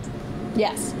project.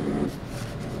 Yes.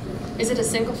 Is it a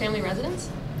single family residence?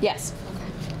 Yes.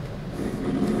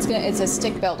 Okay. It's a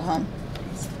stick-built home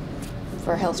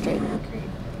for Hill Street.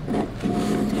 Great.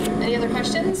 Any other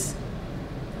questions?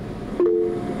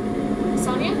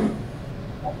 Sonia?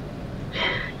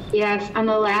 Yes, on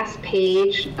the last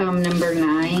page, number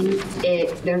 9,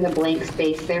 there's a blank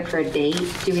space there for a date.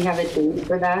 Do we have a date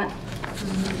for that?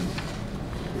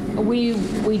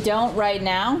 We don't right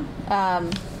now.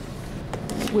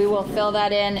 We will fill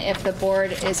that in if the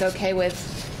board is okay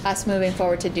with us moving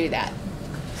forward to do that.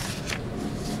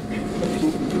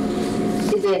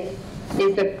 Is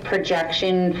the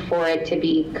projection for it to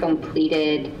be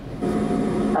completed,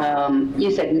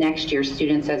 you said next year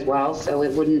students as well, so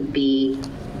it wouldn't be...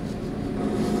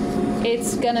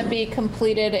 It's gonna be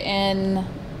completed in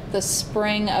the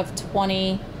spring of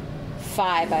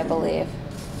 25, I believe.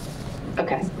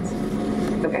 Okay.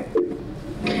 Okay.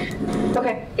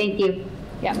 Okay, thank you.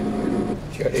 Yeah.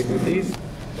 Jody,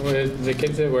 would the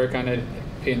kids that work on it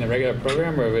be in the regular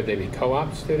program, or would they be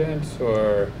co-op students,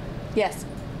 or? Yes.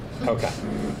 Okay,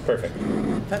 perfect.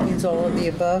 That means all of the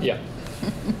above? Yeah.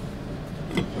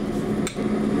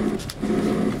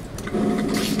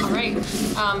 All right.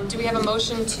 Do we have a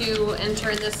motion to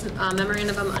enter this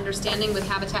memorandum of understanding with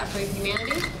Habitat for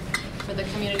Humanity for the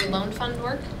community loan fund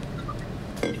work?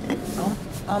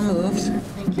 I'll move.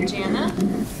 Thank you, Jana. Do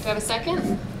I have a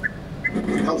second?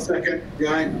 I'll second.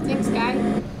 Guy? Thanks, Guy.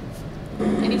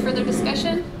 Any further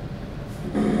discussion?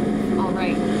 All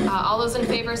right. All those in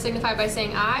favor signify by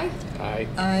saying aye. Aye.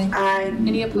 Aye.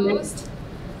 Any opposed?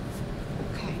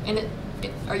 Okay. And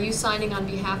are you signing on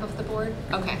behalf of the board?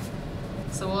 Okay.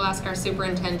 So we'll ask our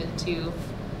superintendent to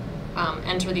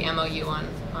enter the MOU on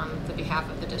the behalf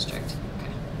of the district.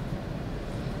 Okay.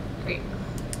 Great.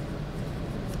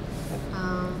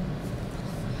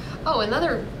 Oh,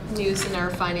 another news in our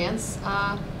finance.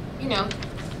 You know,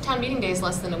 town meeting day is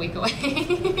less than a week away.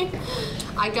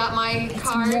 I got my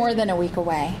card. It's more than a week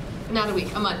away. Not a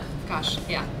week, a month. Gosh,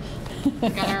 yeah.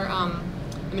 Got our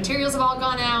the materials have all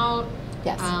gone out.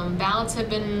 Yes. Ballots have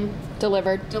been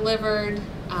Delivered.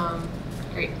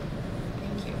 Great.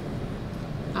 Thank you.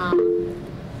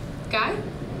 Guy?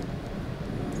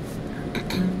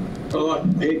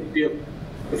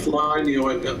 It's line,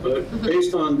 but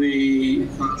based on the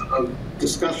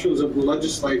discussions of the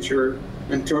legislature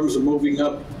in terms of moving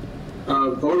up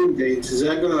voting dates, is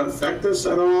that going to affect us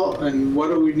at all? And what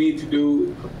do we need to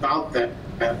do about that?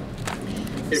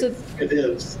 If it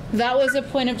is. That was a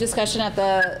point of discussion at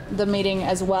the meeting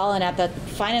as well, and at the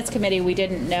finance committee, we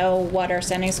didn't know what our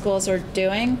sending schools are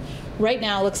doing. Right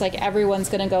now, it looks like everyone's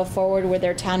going to go forward with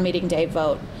their town meeting day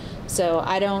vote. So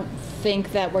I don't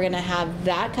think that we're going to have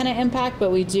that kind of impact,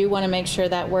 but we do want to make sure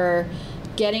that we're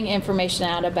getting information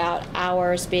out about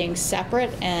ours being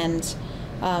separate, and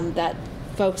that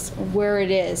folks, where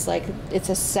it is, like it's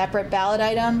a separate ballot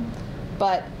item,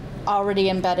 but already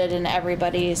embedded in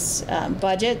everybody's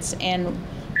budgets. And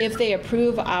if they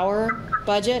approve our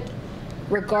budget,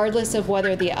 regardless of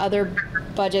whether the other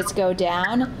budgets go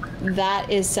down, that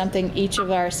is something each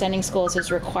of our sending schools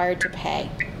is required to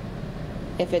pay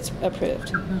if it's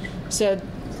approved. So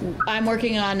I'm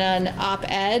working on an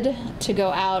op-ed to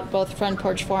go out, both Front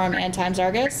Porch Forum and Times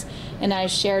Argus, and I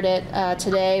shared it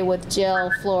today with Jill,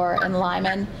 Floor, and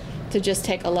Lyman to just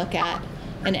take a look at.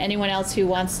 And anyone else who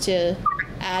wants to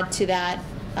add to that,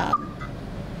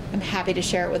 I'm happy to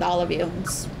share it with all of you.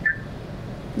 It's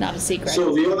not a secret.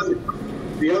 So the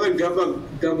other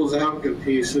devil's advocate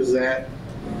piece is that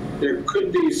there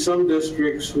could be some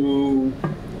districts who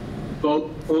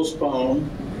vote postpone.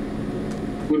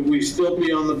 Would we still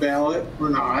be on the ballot or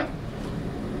not?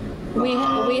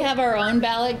 We have our own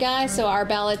ballot, guy, so our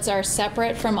ballots are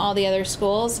separate from all the other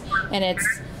schools, and it's,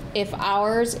 if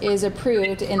ours is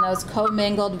approved in those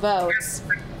commingled votes,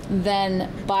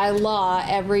 then by law,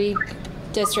 every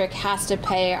district has to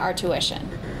pay our tuition.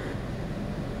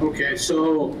 Okay,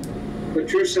 so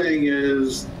what you're saying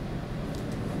is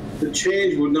the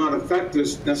change would not affect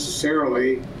us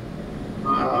necessarily.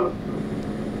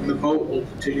 And the vote will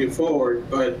continue forward,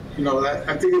 but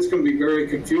I think it's going to be very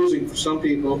confusing for some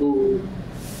people who,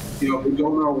 who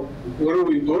don't know what are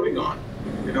we voting on,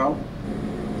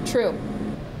 True.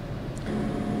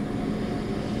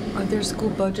 Are there school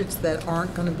budgets that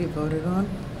aren't going to be voted on?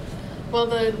 Well,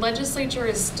 the legislature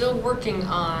is still working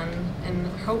on and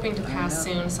hoping to pass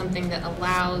soon something that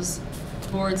allows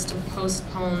boards to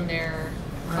postpone their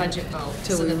budget vote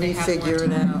Till we they have more figure it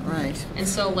time. out, right. And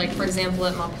so, like, for example,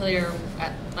 at Montpelier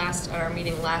at our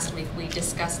meeting last week, we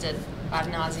discussed it ad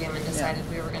nauseum and decided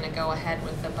we were going to go ahead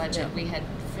with the budget we had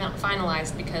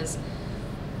finalized because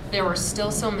there were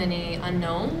still so many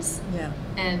unknowns. Yeah.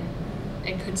 And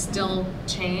it could still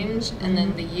change, and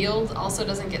then the yield also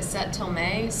doesn't get set till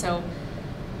May, so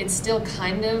it's still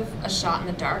kind of a shot in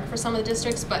the dark for some of the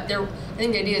districts, but I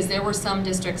think the idea is there were some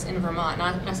districts in Vermont,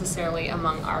 not necessarily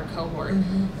among our cohort,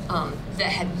 that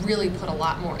had really put a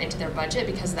lot more into their budget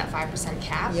because of that 5%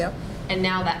 cap. Yep. And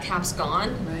now that cap's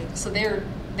gone. Right. So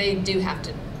they do have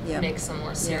to Yep. make some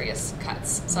more serious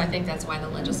cuts. So I think that's why the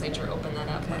legislature opened that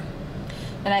up. Okay.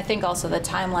 And I think also the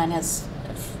timeline has,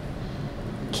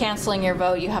 canceling your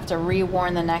vote, you have to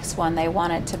rewarn the next one. They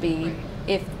want it to be,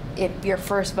 if your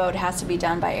first vote has to be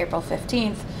done by April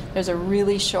 15th, there's a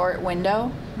really short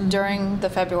window during the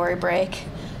February break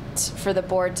for the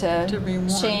board to rewarn.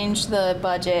 change the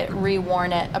budget,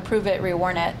 rewarn it, approve it,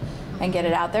 rewarn it, and get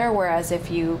it out there. Whereas if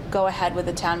you go ahead with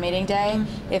the town meeting day,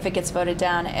 if it gets voted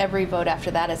down, every vote after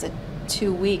that is a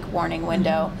 2-week warning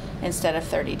window instead of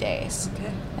 30 days.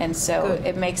 Okay. And so Good.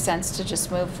 it makes sense to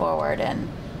just move forward and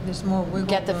There's more wiggle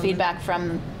get the room. feedback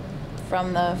from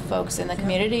the folks in the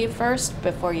community first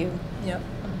before you Yep.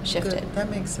 shift Good. it. That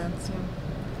makes sense.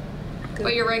 Good.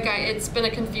 But you're right, Guy, it's been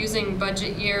a confusing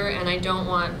budget year, and I don't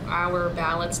want our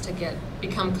ballots to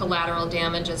become collateral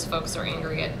damage as folks are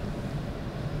angry at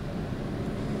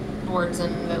boards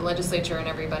and the legislature and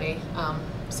everybody.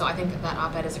 So I think that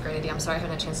op-ed is a great idea. I'm sorry I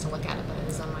haven't had a chance to look at it, but it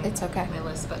is on It's okay. my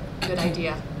list, but good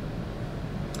idea.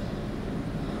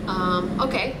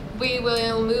 Okay, we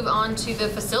will move on to the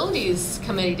facilities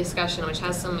committee discussion, which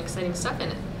has some exciting stuff in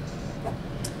it.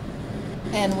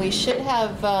 And we should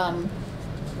have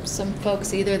some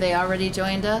folks, either they already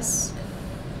joined us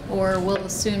or will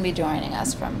soon be joining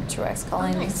us from Truex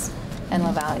Collins nice. and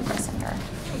La Valley Messenger.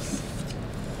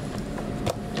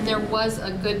 And there was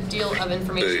a good deal of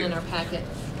information in our packet.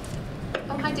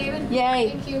 Oh, hi, David.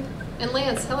 Yay. Thank you. And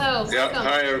Lance, hello. Yeah, Welcome.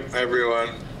 hi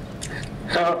everyone.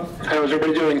 How's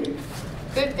everybody doing?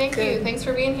 Good, thank you. Thanks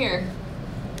for being here.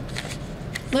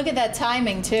 Look at that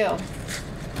timing too.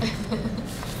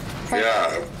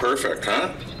 Yeah, perfect,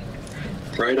 huh?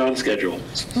 Right on schedule.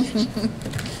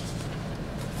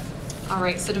 All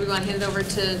right, so do we want to hand it over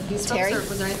to these Terry? folks, or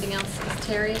was there anything else?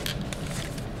 Terry?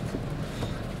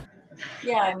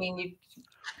 Yeah, I mean,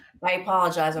 I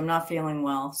apologize. I'm not feeling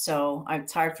well, so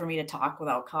it's hard for me to talk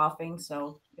without coughing.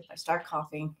 So if I start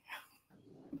coughing,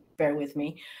 bear with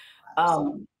me.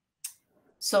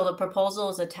 So the proposal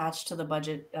is attached to the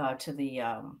budget, to the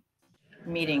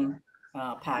meeting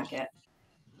packet.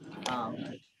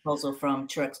 Proposal from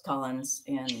Truex Collins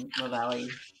and La Valley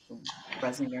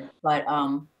Bresinger. But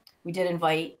we did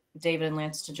invite David and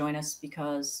Lance to join us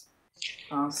because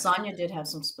Sonia did have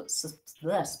some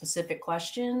specific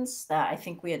questions that I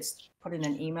think we had put in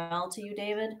an email to you,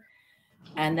 David.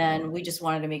 And then we just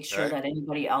wanted to make sure that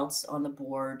anybody else on the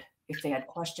board, if they had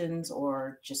questions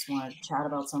or just wanted to chat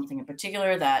about something in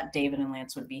particular, that David and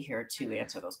Lance would be here to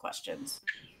answer those questions.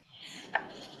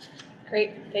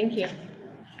 Great, thank you.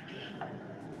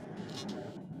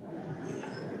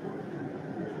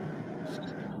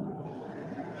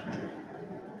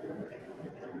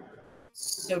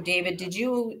 So David, did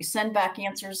you send back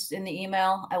answers in the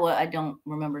email? I don't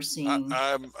remember seeing.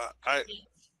 I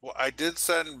did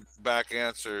send back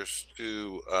answers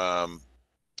to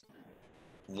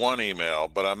one email,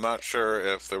 but I'm not sure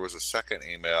if there was a second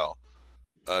email.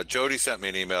 Jody sent me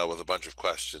an email with a bunch of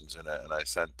questions in it, and I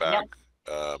sent back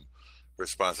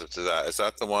responsive to that. Is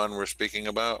that the one we're speaking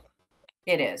about?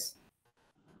 It is.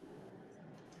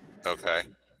 Okay.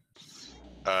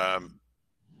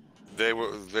 Did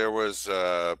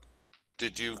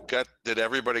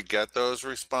everybody get those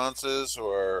responses,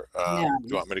 or do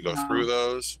you want me to go through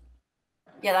those?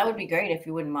 Yeah, that would be great if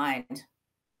you wouldn't mind.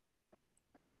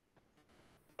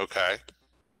 Okay.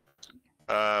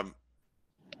 Let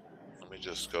me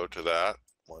just go to that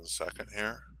 1 second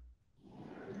here.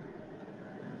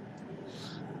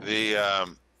 There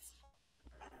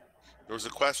was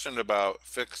a question about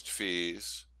fixed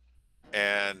fees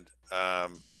and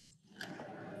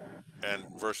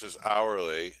versus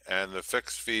hourly, and the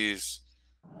fixed fees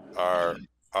are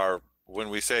when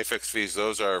we say fixed fees,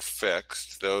 those are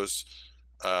fixed. Those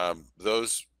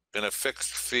in a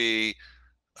fixed fee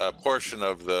portion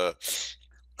of the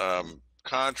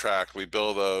contract, we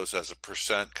bill those as a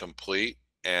 % complete,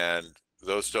 and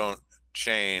those don't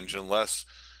change unless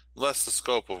the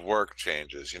scope of work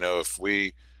changes. You know, if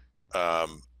we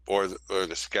or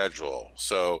the schedule.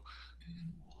 So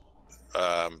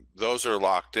those are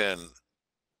locked in.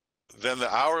 Then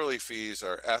the hourly fees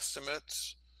are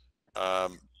estimates.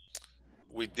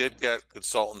 We did get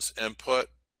consultants' input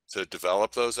to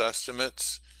develop those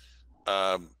estimates.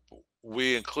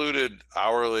 We included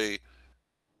hourly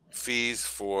fees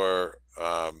for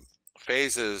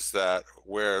phases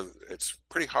where it's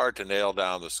pretty hard to nail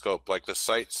down the scope, like the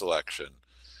site selection.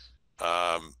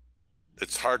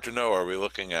 it's hard to know. Are we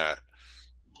looking at,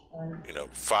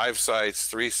 5 sites,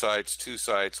 3 sites, 2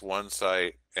 sites, 1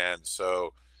 site? And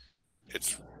so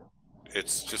it's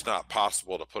just not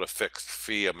possible to put a fixed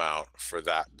fee amount for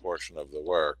that portion of the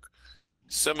work.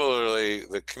 Similarly,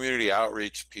 the community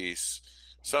outreach piece,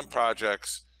 some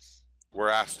projects we're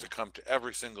asked to come to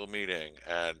every single meeting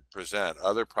and present.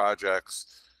 Other projects,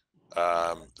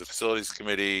 the facilities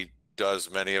committee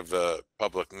does many of the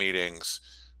public meetings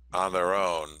on their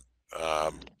own.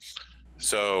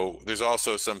 So there's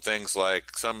also some things like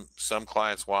some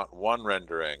clients want 1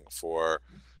 rendering for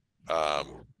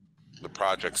the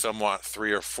project, some want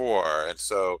 3 or 4, and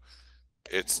so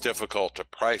it's difficult to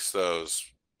price those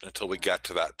until we get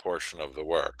to that portion of the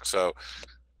work. So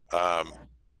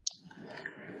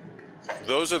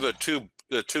those are the two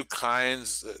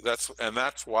kinds.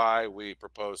 That's why we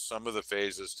propose some of the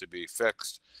phases to be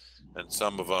fixed and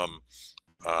some of them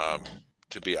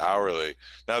to be hourly.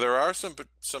 Now there are some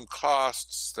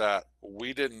costs that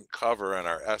we didn't cover in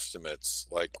our estimates,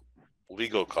 like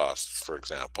legal costs, for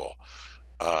example.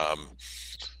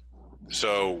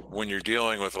 So when you're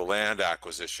dealing with a land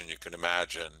acquisition, you can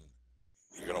imagine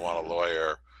you're going to want a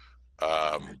lawyer,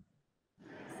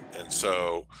 and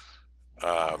so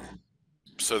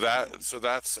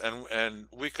that's and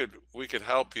we could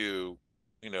help you,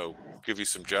 give you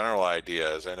some general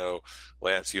ideas. I know,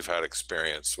 Lance, you've had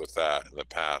experience with that in the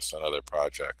past on other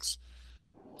projects,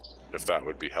 if that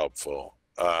would be helpful.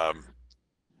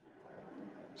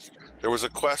 There was a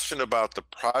question about the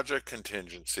project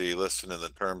contingency listed in the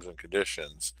terms and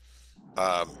conditions.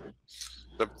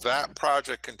 That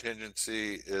project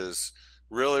contingency is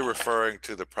really referring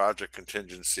to the project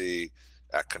contingency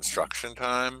at construction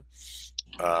time,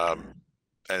 and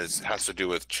it has to do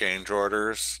with change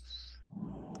orders.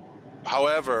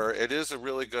 However, it is a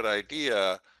really good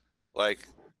idea. Like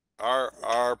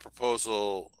our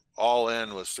proposal all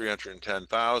in was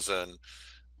 310,000.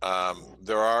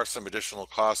 There are some additional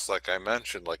costs, like I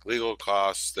mentioned, like legal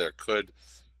costs. There could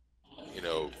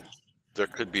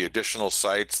be additional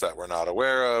sites that we're not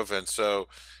aware of, and so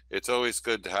it's always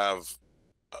good to have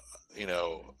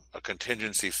a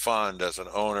contingency fund as an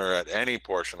owner at any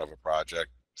portion of a project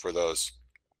for those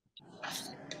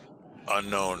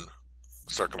unknown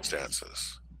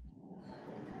circumstances.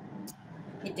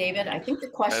 Hey, David, I think the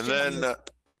question. And then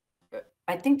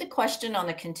I think the question on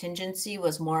the contingency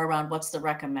was more around what's the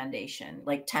recommendation,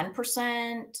 like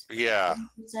 10%? Yeah.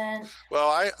 10%? Well,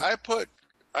 I put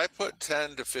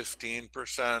 10 to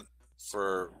 15%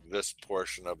 for this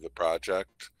portion of the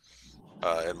project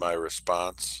in my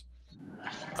response.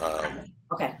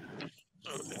 Okay.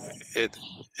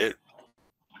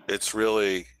 It's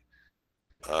really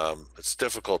it's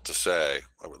difficult to say.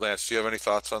 Lance, do you have any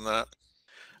thoughts on that?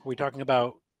 Are we talking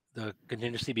about the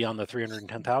contingency beyond the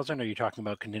 310,000? Or are you talking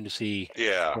about contingency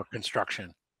for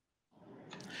construction?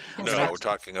 No, we're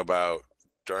talking about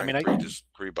during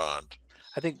pre-bond.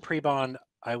 I think pre-bond,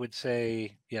 I would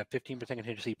say, 15%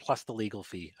 contingency plus the legal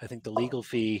fee. I think the legal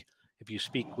fee, if you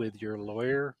speak with your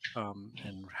lawyer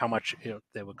and how much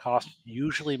that would cost,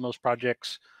 usually most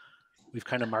projects, we've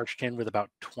kind of marched in with about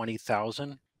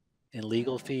 20,000 in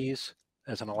legal fees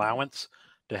as an allowance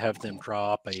to have them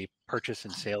draw up a purchase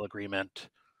and sale agreement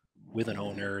with an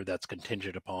owner that's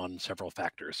contingent upon several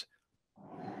factors.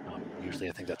 Usually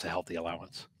I think that's a healthy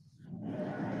allowance.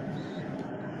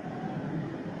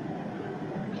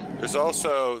 There's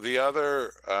also the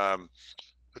other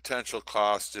potential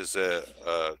cost is a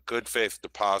good faith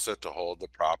deposit to hold the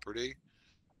property.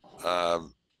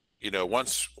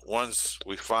 Once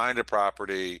we find a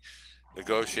property,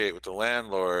 negotiate with the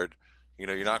landlord,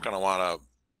 you're not going to want to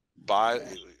buy,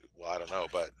 well, I don't know,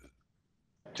 but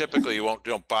typically you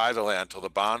don't buy the land till the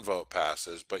bond vote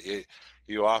passes, but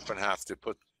you often have to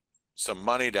put some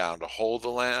money down to hold the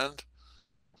land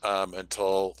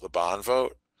until the bond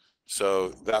vote. So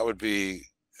that would be,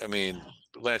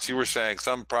 Lance, you were saying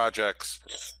some projects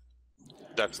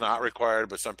that's not required,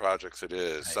 but some projects it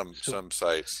is, right. Some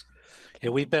sites. Yeah,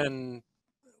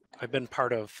 I've been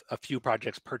part of a few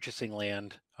projects purchasing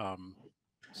land.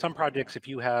 Some projects, if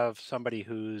you have somebody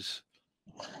who's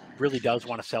really does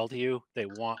want to sell to you, they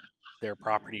want their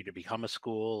property to become a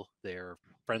school, they're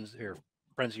friends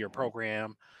of your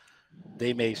program,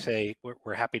 they may say,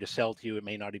 we're happy to sell to you. It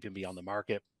may not even be on the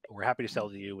market, but we're happy to sell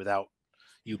to you without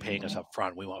you paying us up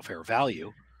front. We want fair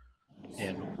value,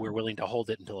 and we're willing to hold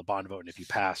it until a bond vote, and if you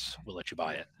pass, we'll let you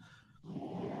buy it.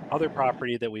 Other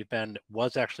property that we've been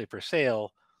was actually for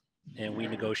sale, and we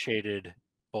negotiated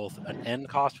both an end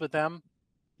cost with them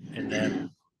and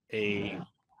then a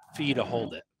fee to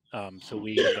hold it. So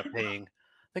we ended up paying,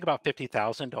 I think, about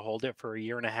 $50,000 to hold it for a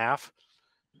year and a half.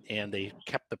 and they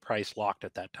kept the price locked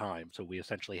at that time. So we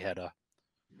essentially had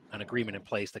an agreement in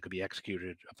place that could be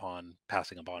executed upon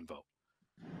passing a bond vote.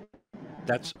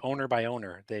 That's owner by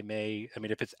owner. They may, I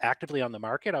mean, if it's actively on the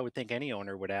market, I would think any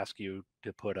owner would ask you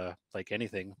to put like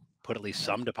anything, put at least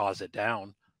some deposit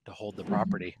down to hold the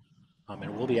property.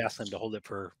 And we'll be asking them to hold it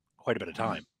for quite a bit of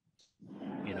time,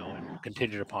 and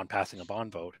contingent upon passing a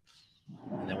bond vote.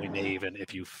 And then we may even,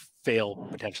 if you fail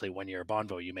potentially 1 year bond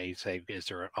vote, you may say, is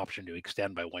there an option to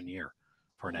extend by 1 year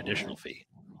for an additional fee?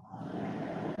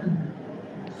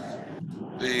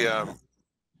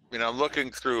 I'm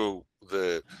looking through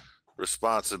the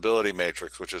responsibility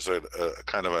matrix, which is a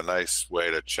kind of a nice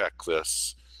way to check the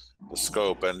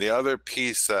scope. And the other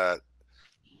piece that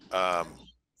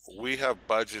we have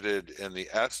budgeted in the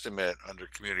estimate under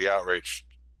community outreach,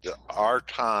 our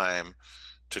time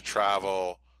to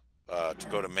travel, to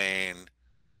go to Maine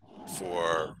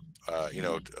for,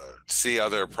 see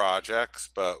other projects,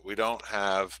 but we don't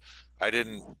have, I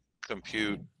didn't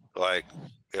compute like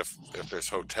if there's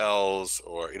hotels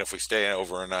or, if we stay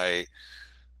overnight,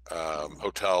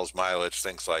 hotels, mileage,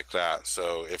 things like that.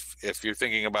 So if you're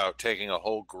thinking about taking a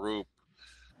whole group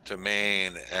to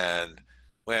Maine and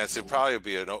Lance, it'd probably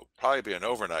be an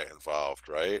overnight involved,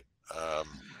 right?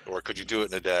 Or could you do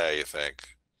it in a day, you think?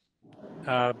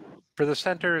 For the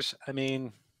centers, I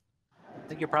mean, I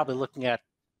think you're probably looking at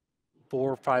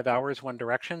 4 or 5 hours one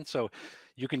direction. So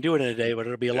you can do it in a day, but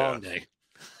it'll be a long day.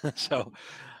 So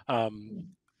I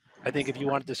think if you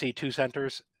wanted to see 2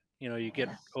 centers, you get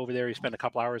over there, you spend a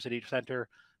couple hours at each center,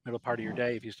 middle part of your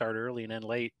day. If you start early and end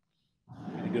late,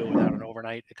 you can do it without an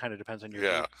overnight. It kind of depends on your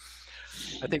group.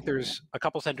 I think there's a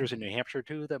couple centers in New Hampshire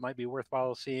too that might be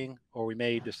worthwhile seeing, or we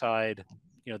may decide,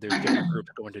 there's different groups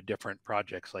going to different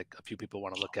projects. Like a few people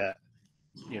want to look at,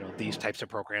 these types of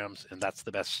programs, and that's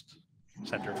the best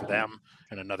center for them.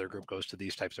 And another group goes to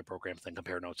these types of programs, then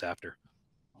compare notes after.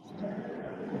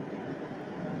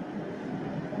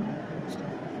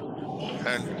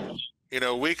 And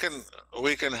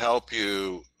we can help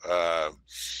you.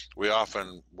 We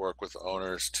often work with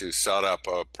owners to set up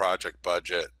a project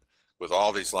budget with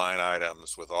all these line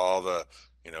items, with all the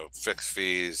fixed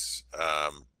fees,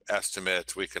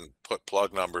 estimates. We can put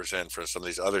plug numbers in for some of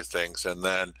these other things, and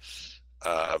then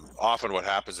often what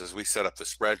happens is we set up the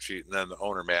spreadsheet and then the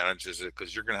owner manages it,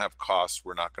 because you're going to have costs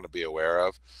we're not going to be aware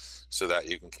of, so that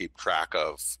you can keep track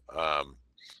of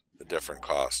the different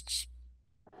costs.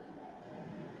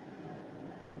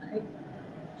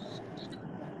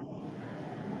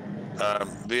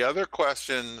 The other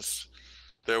questions,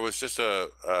 there was just the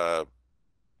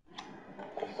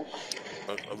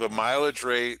mileage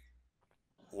rate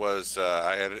was,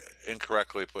 I had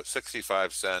incorrectly put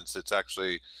 65 cents. It's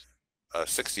actually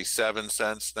 67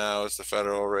 cents now is the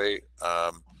federal rate.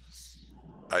 I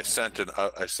sent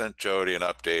Jody an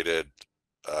updated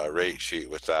rate sheet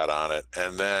with that on it.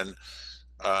 And then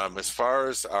as far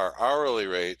as our hourly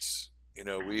rates,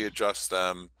 we adjust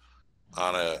them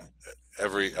on a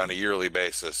yearly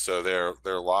basis. So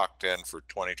they're locked in for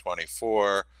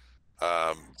 2024.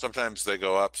 Sometimes they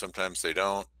go up, sometimes they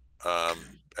don't,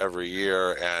 every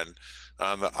year. And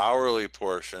on the hourly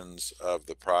portions of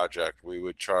the project, we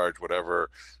would charge whatever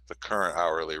the current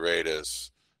hourly rate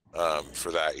is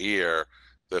for that year.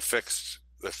 The fixed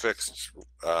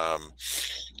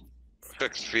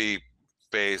fee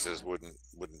phases wouldn't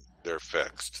they're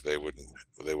fixed. They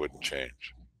wouldn't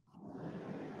change.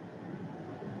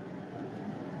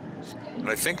 And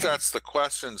I think that's the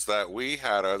questions that we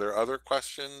had. Are there other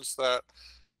questions that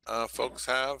folks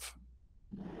have?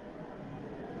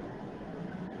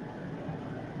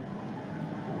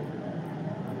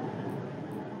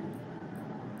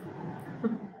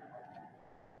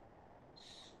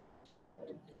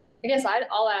 I guess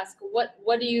I'll ask,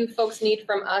 what do you folks need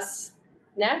from us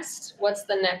next? What's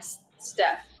the next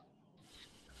step?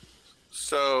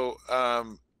 So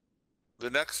the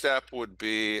next step would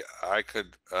be, I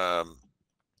don't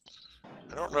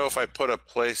know if I put a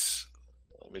place,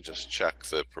 let me just check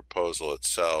the proposal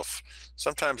itself.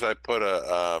 Sometimes I put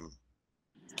a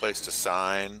place to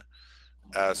sign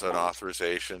as an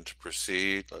authorization to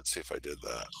proceed. Let's see if I did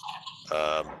that.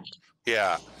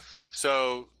 Yeah,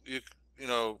 so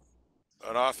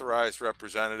an authorized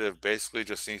representative basically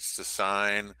just needs to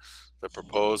sign the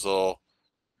proposal,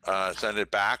 send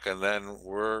it back, and then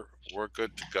we're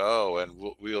good to go. And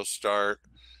we'll start.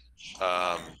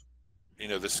 The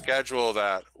schedule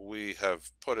that we have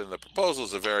put in the proposal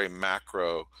is a very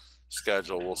macro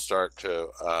schedule. We'll start to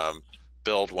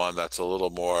build one that's a little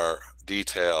more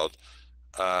detailed.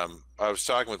 I was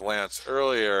talking with Lance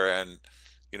earlier, and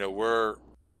we're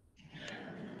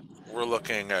we're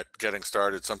looking at getting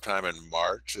started sometime in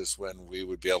March is when we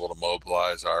would be able to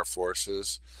mobilize our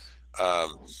forces.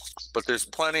 But there's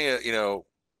plenty of,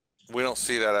 we don't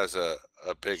see that as a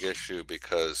big issue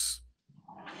because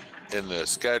in the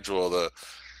schedule,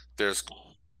 there's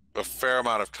a fair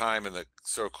amount of time in the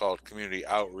so-called community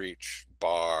outreach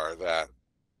bar that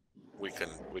we can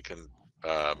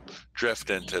drift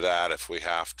into that if we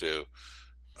have to.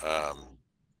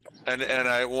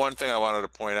 One thing I wanted to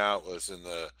point out was in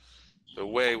the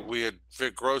way we had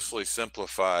grossly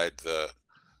simplified the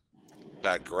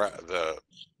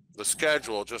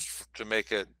schedule just to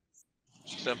make it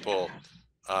simple,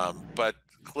 but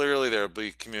clearly there'll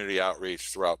be community outreach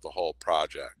throughout the whole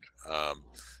project.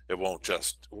 It won't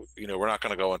just, we're not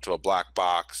going to go into a black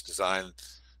box,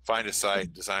 find a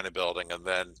site, design a building, and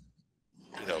then,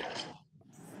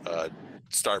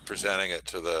 start presenting it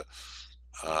to the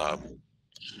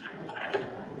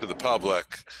public.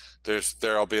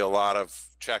 There'll be a lot of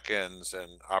check-ins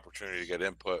and opportunity to get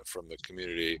input from the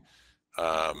community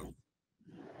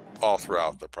all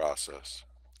throughout the process.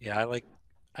 Yeah,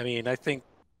 I think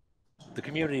the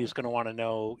community is going to want to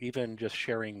know, even just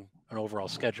sharing an overall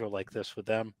schedule like this with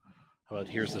them, about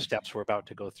here's the steps we're about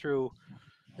to go through.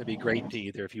 It'd be great to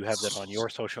either, if you have that on your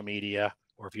social media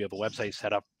or if you have a website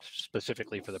set up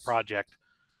specifically for the project,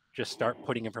 just start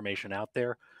putting information out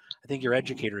there. I think your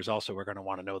educators also are going to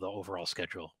want to know the overall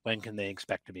schedule. When can they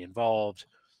expect to be involved?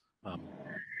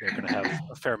 They're going to have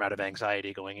a fair amount of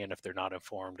anxiety going in if they're not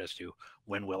informed as to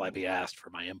when will I be asked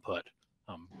for my input,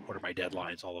 what are my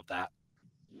deadlines, all of that.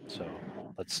 So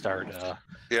let's start.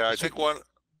 Yeah, I think one.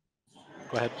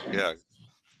 Go ahead. Yeah.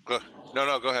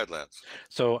 No, go ahead, Lance.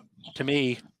 So to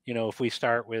me, if we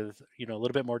start with, a little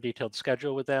bit more detailed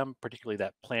schedule with them, particularly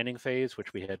that planning phase,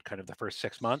 which we had kind of the first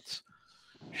 6 months,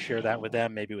 share that with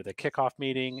them, maybe with a kickoff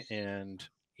meeting, and,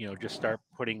 just start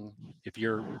putting, if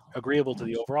you're agreeable to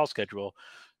the overall schedule,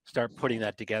 start putting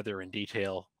that together in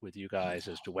detail with you guys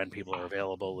as to when people are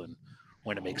available and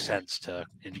when it makes sense to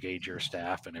engage your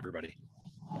staff and everybody.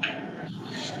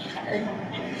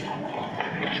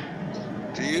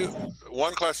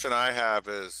 One question I have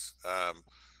is,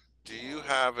 do you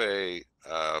have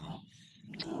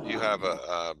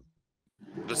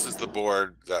this is the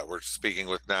board that we're speaking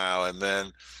with now, and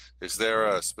then is there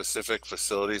a specific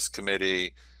facilities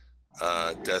committee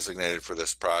designated for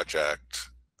this project?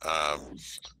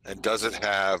 And does it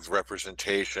have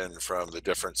representation from the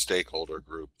different stakeholder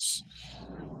groups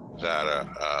that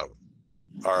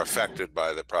are affected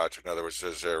by the project? In other words,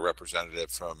 is there a representative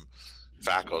from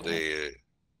faculty,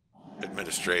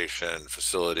 administration,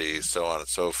 facilities, so on and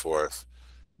so forth?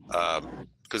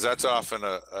 Because that's often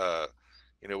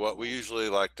what we usually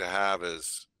like to have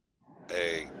is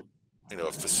a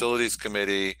facilities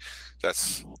committee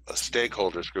that's a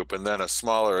stakeholders group, and then a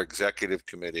smaller executive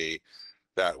committee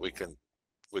that we can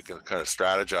kind of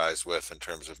strategize with in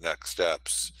terms of next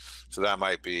steps. So that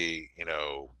might be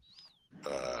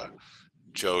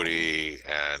Jody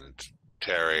and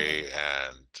Terry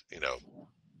and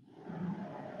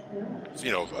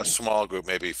a small group,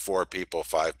 maybe 4 people,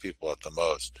 5 people at the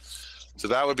most. So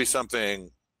that would be something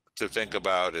to think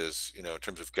about, is in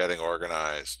terms of getting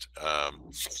organized,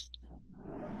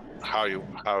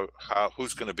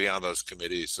 who's going to be on those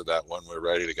committees, so that when we're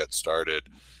ready to get started,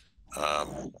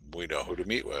 we know who to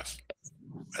meet with,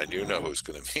 and who's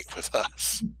going to meet with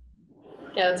us.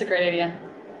 Yeah, that's a great idea.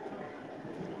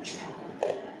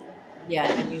 Yeah,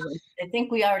 I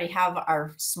think we already have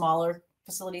our smaller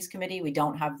facilities committee. We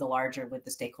don't have the larger with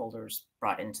the stakeholders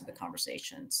brought into the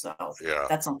conversation. So yeah,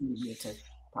 that's something we need to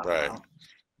talk about.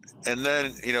 And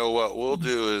then, what we'll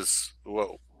do is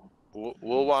we'll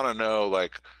want to know,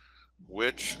 like,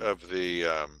 which of the,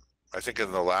 I think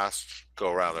in the last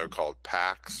go around, they're called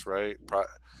PACs, right?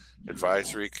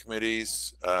 Advisory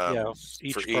committees.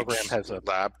 Each for program each has a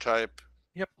lab type.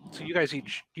 Yep. So you guys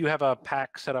you have a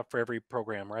PAC set up for every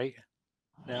program, right?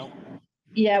 Now?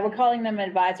 Yeah, we're calling them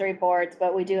advisory boards,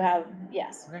 but we do have,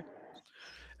 yes. Okay.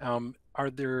 And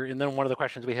then one of the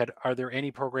questions we had, are there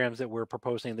any programs that we're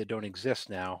proposing that don't exist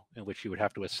now, in which you would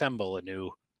have to assemble a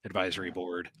new advisory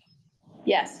board?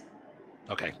 Yes.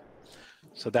 Okay.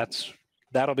 So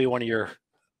that'll be one of your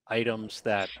items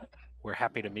that we're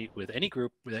happy to meet with any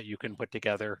group that you can put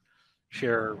together,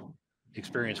 share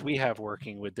experience we have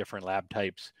working with different lab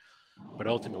types, but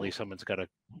ultimately someone's got to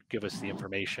give us the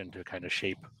information to kind of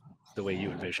shape the way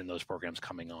you envision those programs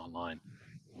coming online.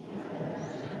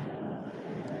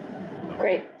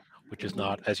 Great. Which is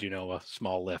not, as you know, a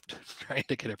small lift, trying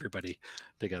to get everybody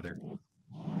together.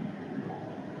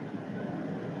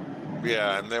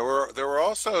 Yeah, and there were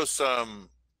also some,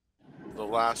 the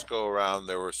last go around,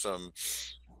 there were some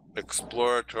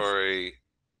exploratory,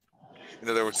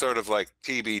 there were sort of like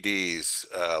TBDs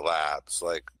labs,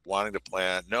 like wanting to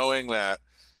plan, knowing that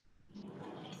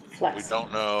we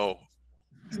don't know.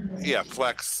 Yeah,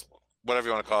 flex, whatever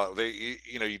you want to call it.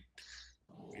 You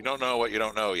don't know what you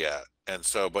don't know yet, and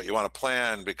so, but you want to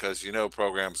plan because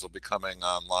programs will be coming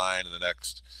online in the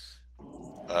next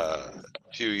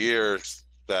few years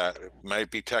that might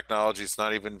be technologies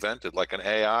not even invented, like an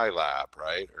AI lab,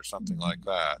 right, or something like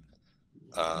that.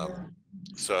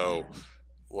 So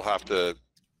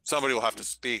somebody will have to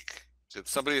speak to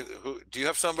somebody do you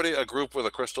have a group with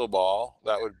a crystal ball?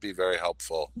 That would be very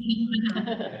helpful.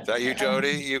 Is that you,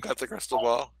 Jody? You got the crystal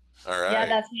ball? All right. Yeah,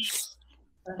 that's me.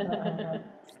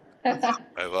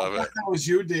 I love it. That was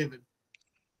you, David.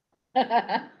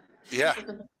 Yeah,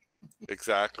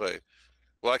 exactly.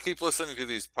 Well, I keep listening to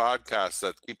these podcasts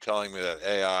that keep telling me that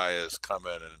AI is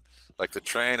coming and like the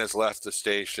train has left the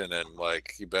station and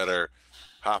like you better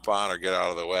hop on or get out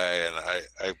of the way. And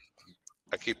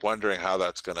I keep wondering how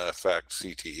that's going to affect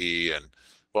CTE and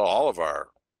all the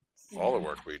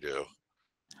work we do.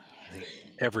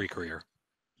 Every career.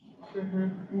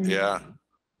 Yeah.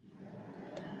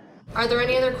 Are there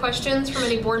any other questions from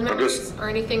any board members or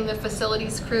anything the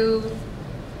facilities crew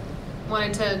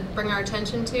wanted to bring our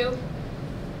attention to?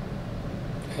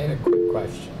 I had a quick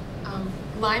question.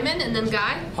 Lyman and then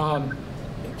Guy?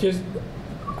 Just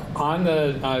on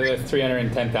the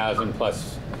 310,000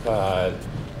 plus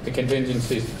the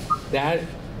contingencies, that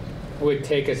would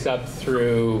take us up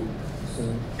through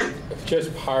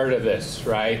just part of this,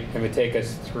 right? It would take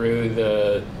us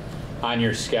through on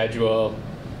your schedule,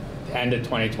 end of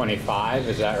 2025,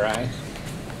 is that right?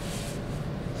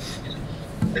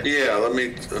 Yeah, let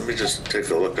me just take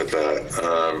a look at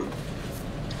that.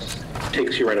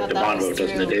 Takes you right up to bond vote,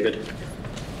 doesn't it, David?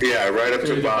 Yeah, right up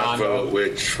to bond vote,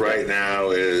 which right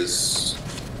now is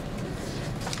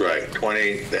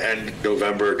the end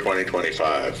November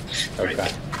 2025.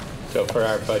 Okay. So for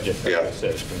our budget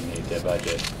purposes, we need to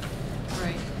budget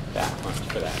that much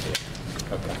for that year.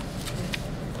 Okay.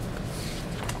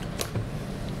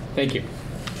 Thank you.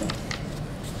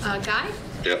 Guy?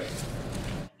 Yep.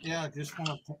 Yeah, I just want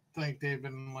to thank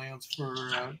David and Lance for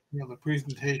the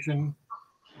presentation.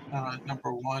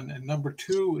 Number one, and number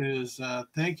two is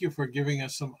thank you for giving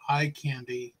us some eye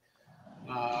candy.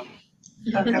 I've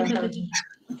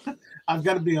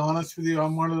got to be honest with you.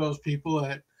 I'm one of those people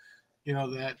that,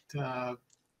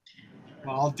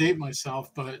 I'll date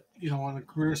myself, but when the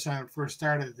Career Center first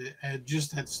started, it had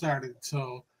started.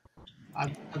 So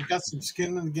I've got some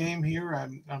skin in the game here.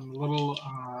 I'm a little,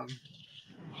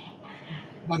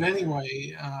 but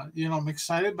anyway, I'm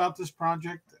excited about this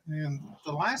project. And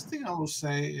the last thing I will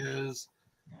say is,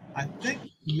 I think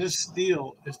Miss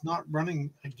Steele is not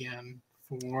running again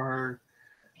for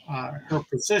her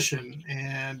position,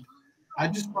 and I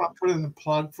just want to put in a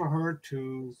plug for her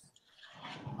to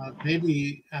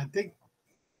maybe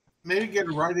get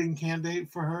a write-in candidate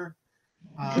for her,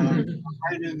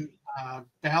 write-in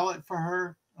ballot for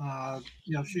her.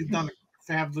 She's done a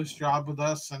fabulous job with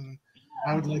us, and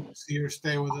I would like to see her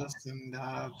stay with us. And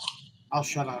I'll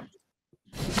shut up.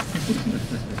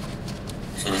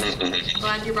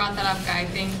 Glad you brought that up, Guy.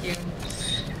 Thank you.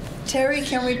 Terry,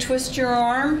 can we twist your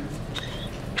arm?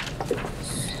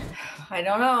 I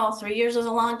don't know. 3 years is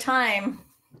a long time.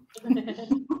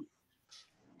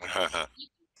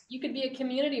 You could be a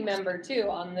community member too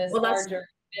on this Well, larger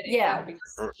committee. Yeah.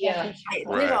 Yeah. I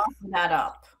did offer that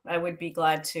up. I would be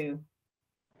glad to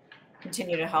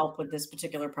continue to help with this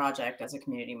particular project as a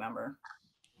community member.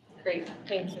 Great.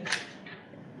 Thank you.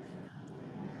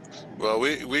 Well,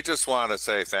 we just want to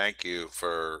say thank you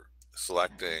for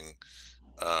selecting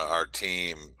our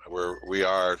team. We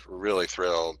are really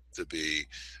thrilled to be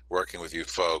working with you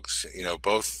folks.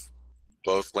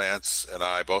 Both Lance and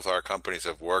I, both our companies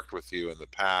have worked with you in the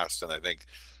past, and I think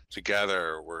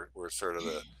together we're sort of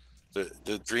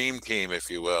the dream team, if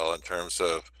you will, in terms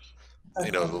of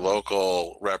the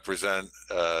local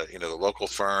the local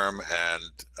firm and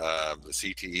the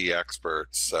CTE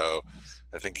experts. So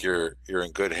I think you're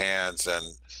in good hands, and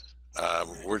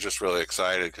we're just really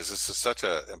excited because this is such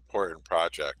an important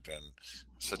project and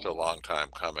such a long time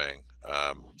coming.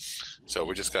 So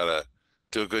we just gotta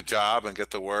do a good job and get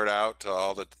the word out to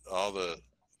all the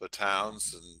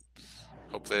towns and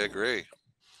hope they agree.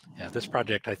 Yeah, this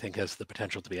project I think has the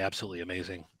potential to be absolutely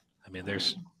amazing. I mean,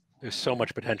 there's so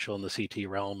much potential in the CT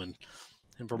realm, and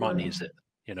Vermont needs it.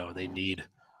 They need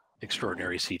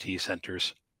extraordinary CT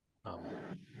centers.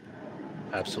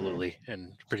 Absolutely,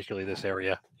 and particularly this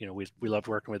area. We loved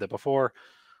working with it before.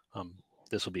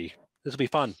 This will be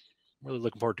fun. Really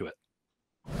looking forward to it.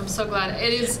 I'm so glad.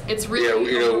 It's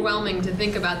really overwhelming to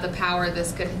think about the power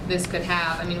this could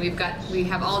have. I mean, we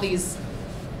have all these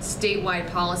statewide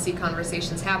policy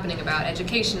conversations happening about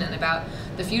education and about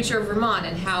the future of Vermont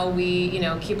and how we,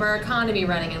 keep our economy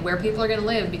running and where people are going to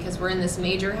live because we're in this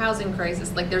major housing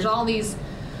crisis. Like, there's all these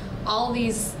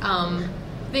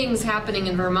things happening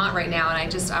in Vermont right now,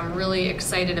 and I'm really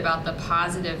excited about the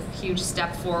positive, huge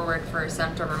step forward for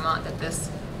Central Vermont that this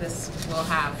will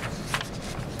have.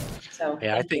 So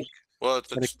yeah, I think. Well,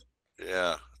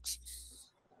 yeah.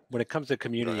 When it comes to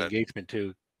community engagement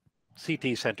too,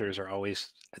 CT centers are always,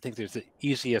 I think, there's the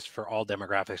easiest for all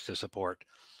demographics to support.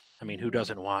 I mean, who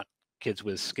doesn't want kids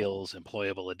with skills,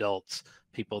 employable adults,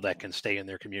 people that can stay in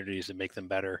their communities and make them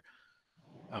better,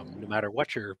 no matter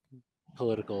what your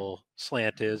political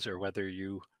slant is or whether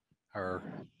you are,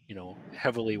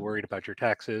 heavily worried about your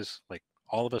taxes, like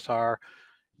all of us are.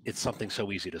 It's something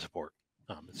so easy to support.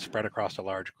 It's spread across a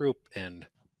large group, and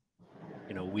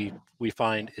we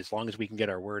find as long as we can get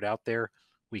our word out there,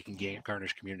 we can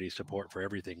garnish community support for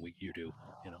everything you do.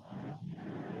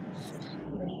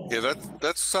 Yeah,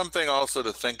 that's something also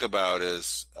to think about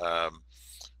is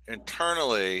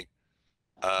internally.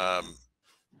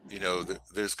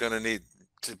 There's going to need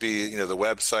to be the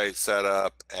website set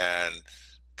up and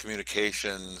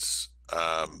communications.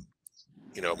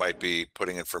 Might be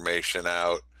putting information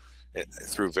out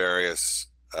through various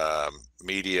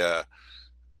media,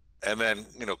 and then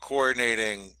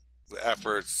coordinating the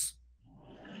efforts.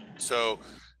 So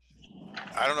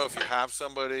I don't know if you have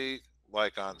somebody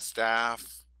like on staff.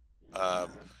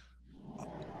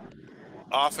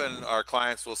 Often our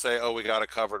clients will say, "Oh, we got it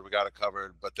covered,"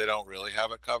 but they don't really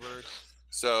have it covered.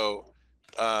 So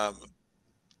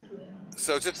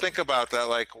just think about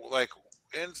that,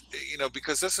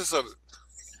 because this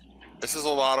is a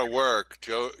lot of work.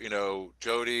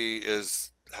 Jody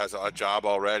has a job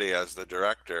already as the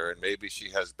director, and maybe she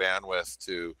has bandwidth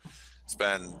to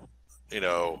spend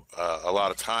a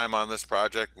lot of time on this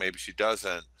project. Maybe she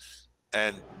doesn't,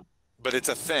 but it's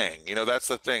a thing. That's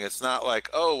the thing. It's not like,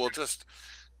 oh, we'll just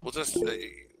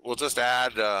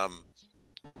add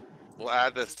we'll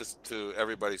add this to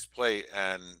everybody's plate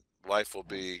and life will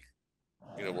be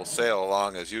we'll sail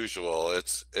along as usual.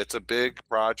 It's a big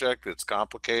project. It's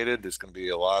complicated. There's going to be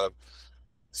a lot of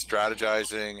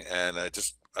strategizing, and I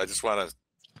just want to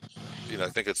I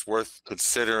think it's worth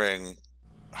considering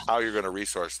how you're going to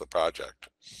resource the project.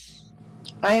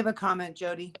 I have a comment,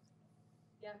 Jody.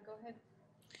 Yeah, go ahead.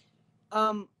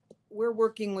 We're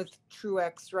working with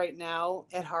Truex right now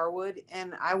at Harwood,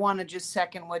 and I want to just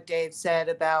second what Dave said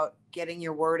about getting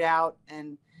your word out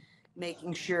and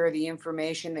making sure the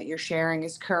information that you're sharing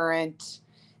is current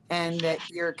and that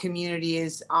your community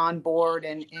is on board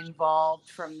and involved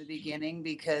from the beginning,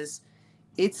 because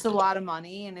it's a lot of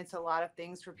money and it's a lot of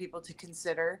things for people to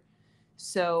consider.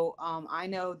 So I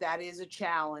know that is a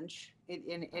challenge. It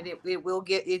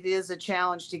is a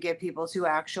challenge to get people to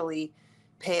actually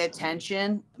pay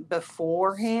attention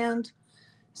beforehand.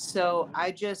 So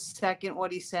I just second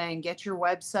what he's saying. Get your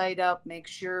website up, make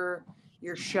sure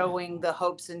you're showing the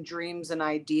hopes and dreams and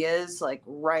ideas like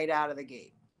right out of the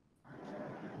gate.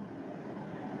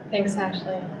 Thanks,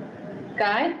 Ashley.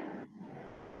 Guy?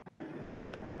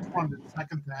 I wanted to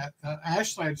second that.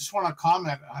 Ashley, I just want to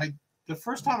comment. The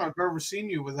first time I've ever seen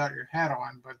you without your hat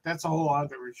on, but that's a whole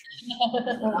other issue.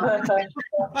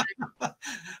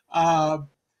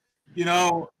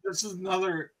 This is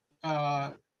another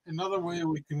way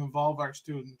we can involve our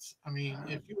students. I mean,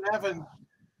 if you haven't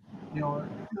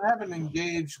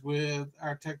engaged with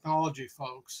our technology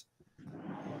folks,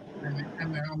 and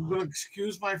I'm going to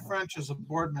excuse my French as a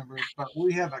board member, but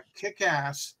we have a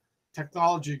kick-ass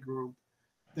technology group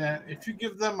that if you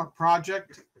give them a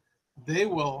project, they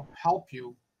will help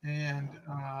you. And,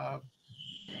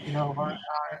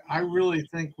 I really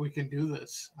think we can do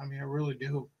this. I mean, I really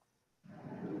do.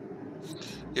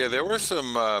 Yeah, there were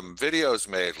some videos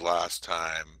made last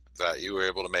time that you were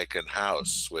able to make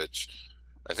in-house, which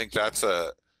I think that's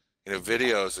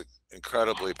video is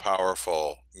incredibly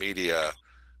powerful media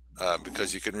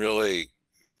because you can really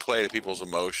play to people's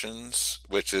emotions,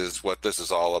 which is what this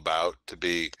is all about, to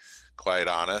be quite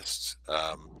honest.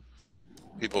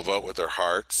 People vote with their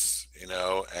hearts,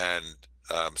 and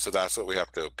so that's what we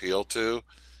have to appeal to.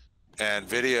 And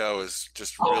video is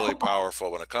just really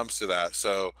powerful when it comes to that.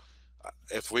 So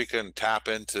if we can tap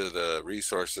into the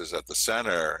resources at the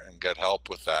center and get help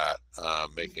with that,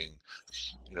 making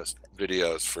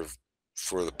videos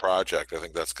for the project, I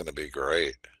think that's going to be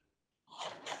great.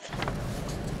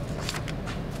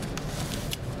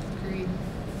 Agreed.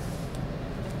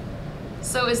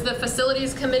 So is the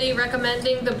facilities committee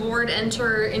recommending the board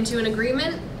enter into an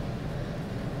agreement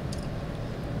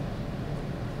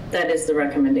That is the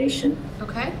recommendation.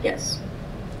 Okay. Yes.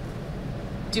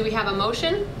 Do we have a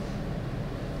motion?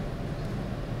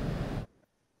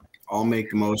 I'll make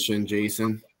the motion,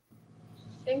 Jason.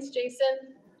 Thanks,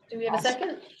 Jason. Do we have a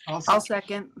second? I'll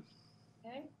second.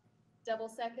 Okay. Double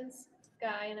seconds,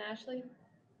 Guy and Ashley.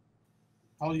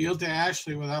 I'll yield to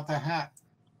Ashley without the hat.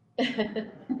 I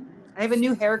have a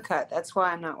new haircut. That's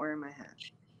why I'm not wearing my hat.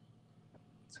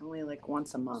 It's only like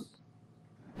once a month.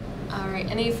 All right,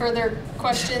 any further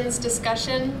questions,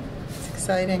 discussion? It's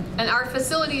exciting. And our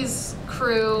facilities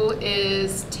crew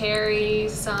is Terry,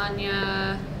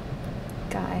 Sonia,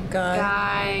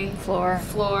 Guy, Floor.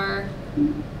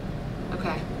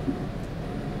 Okay.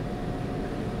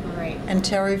 All right. And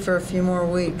Terry for a few more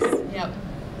weeks. Yep.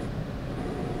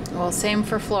 Well, same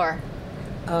for Floor.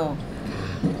 Oh.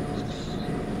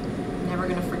 Never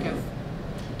gonna forgive.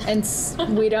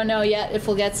 And we don't know yet if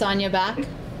we'll get Sonia back.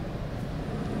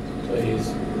 Please.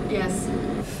 Yes.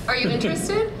 Are you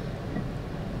interested?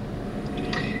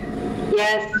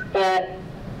 Yes, but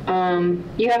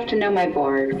you have to know my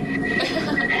board.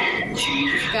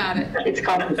 Got it. It's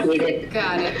complicated.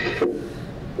 Got it.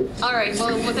 All right,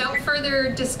 well, without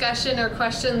further discussion or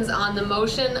questions on the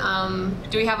motion,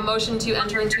 do we have a motion to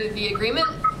enter into the agreement?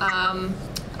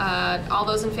 All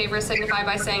those in favor signify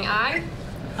by saying aye.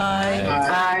 Aye.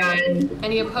 Aye.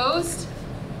 Any opposed?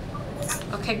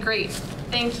 Okay, great.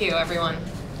 Thank you, everyone.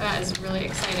 That is really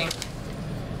exciting.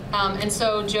 And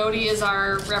so Jody is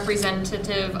our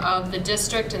representative of the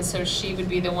district, and so she would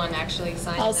be the one actually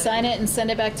signing. I'll sign it and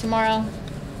send it back tomorrow.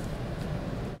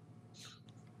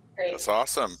 Great. That's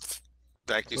awesome.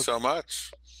 Thank you so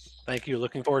much. Thank you.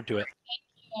 Looking forward to it.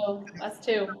 Oh, us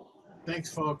too.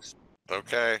 Thanks, folks.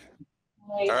 Okay.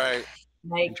 Right. All right.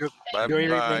 Enjoy, Bye. enjoy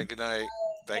your Bye. evening. Good night.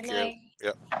 Thank Good you. night.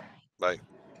 Yep. Bye.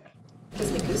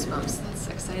 Gives me goosebumps. That's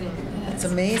exciting. That's It's a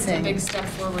amazing. big step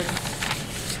forward.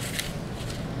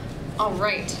 All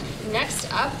right.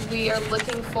 Next up, we are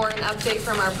looking for an update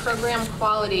from our Program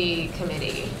Quality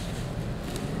Committee.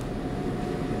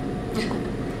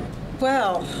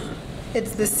 Well,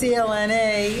 it's the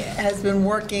CLNA has been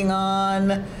working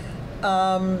on,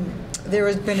 there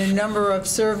has been a number of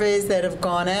surveys that have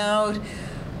gone out,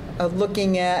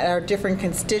 looking at our different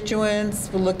constituents.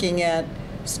 We're looking at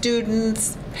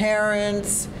students,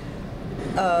 parents,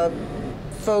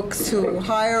 folks who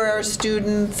hire our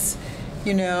students,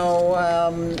 you know,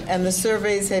 and the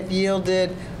surveys have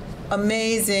yielded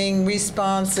amazing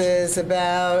responses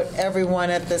about everyone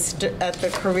at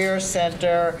the Career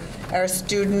Center. Our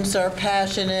students are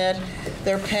passionate.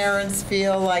 Their parents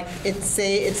feel like it's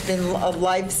been a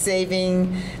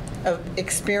life-saving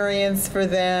experience for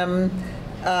them.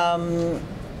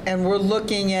 And we're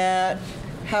looking at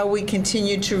how we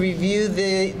continue to review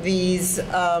these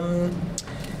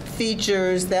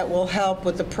features that will help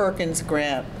with the Perkins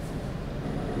Grant.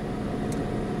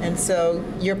 And so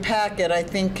your packet, I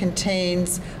think,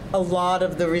 contains a lot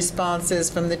of the responses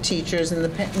from the teachers and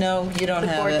no, you don't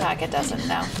have it. The board packet doesn't,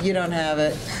 no. You don't have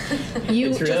it.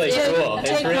 It's really cool.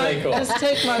 It's really cool. Just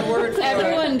take my word for it.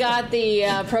 Everyone got the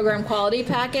program quality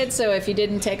packet, so if you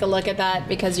didn't take a look at that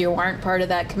because you weren't part of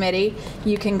that committee,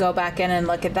 you can go back in and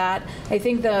look at that. I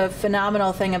think the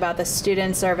phenomenal thing about the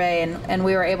student survey, and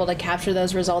we were able to capture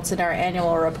those results in our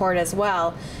annual report as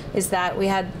well, is that we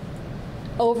had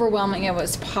overwhelming, it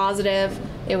was positive.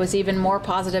 It was even more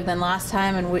positive than last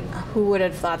time, and who would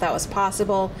have thought that was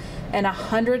possible? And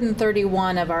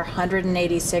 131 of our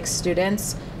 186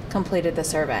 students completed the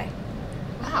survey.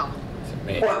 Wow.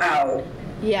 Wow.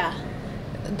 Yeah.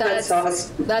 That's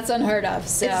awesome. That's unheard of.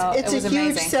 So it's it was a huge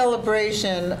amazing.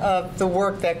 celebration of the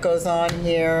work that goes on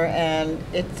here, and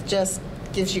it just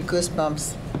gives you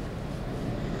goosebumps.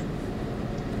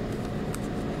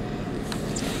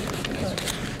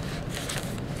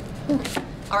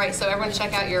 All right, so everyone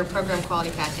check out your Program Quality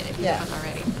packet if you haven't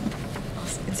already.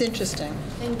 Awesome. It's interesting.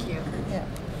 Thank you. Yeah.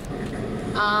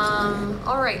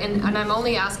 All right, and I'm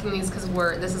only asking these because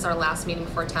this is our last meeting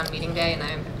before town meeting day, and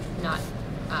I'm not,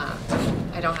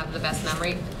 I don't have the best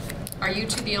memory. Are you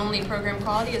two the only Program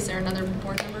Quality? Is there another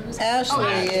board member who's? Ashley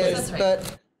is, that's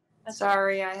right. but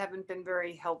Sorry, I haven't been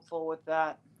very helpful with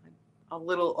that. A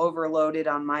little overloaded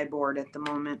on my board at the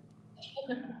moment.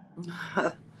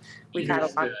 We've had a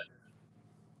lot.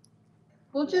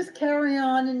 we'll just carry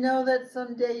on and know that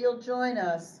someday you'll join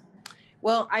us.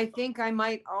 Well, I think I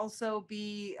might also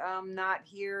be not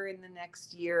here in the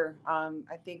next year.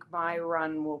 I think my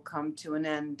run will come to an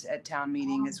end at town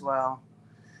meeting as well.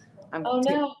 Oh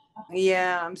no.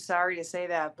 Yeah, I'm sorry to say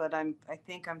that, but I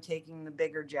think I'm taking the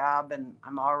bigger job, and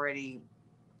I'm already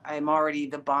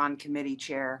the bond committee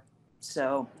chair.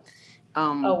 So,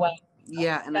 Oh wow.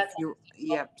 yeah, and That's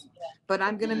Yep. But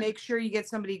I'm gonna make sure you get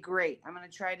somebody great. I'm gonna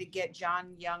try to get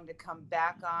John Young to come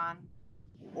back on,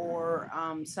 or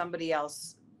somebody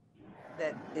else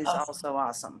that is also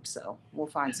awesome. So we'll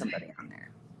find somebody on there.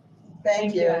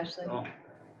 Thank you, Ashley.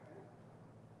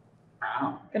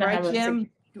 Wow. Right, Jim?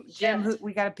 Jim,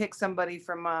 we got to pick somebody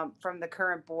from the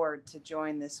current board to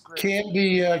join this group. Can't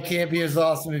be as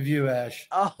awesome as you, Ash.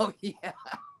 Oh yeah.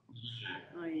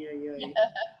 Oh yeah.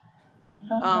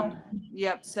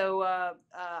 Yep. So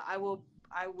I will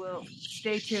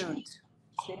stay tuned.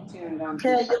 Stay tuned.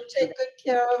 Okay, you'll take good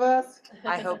care of us.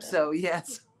 I hope so.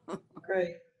 Yes.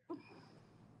 Great.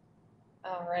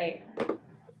 All right.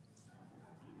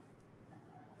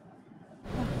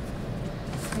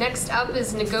 Next up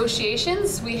is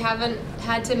negotiations. We haven't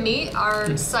had to meet.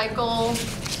 Our cycle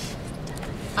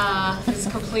is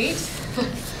complete.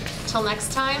 Till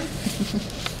next time.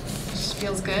 Just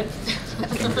feels good.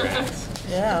 Congrats.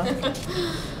 Yeah.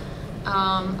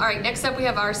 All right, next up we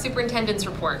have our superintendent's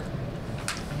report.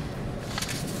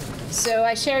 So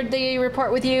I shared the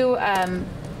report with you.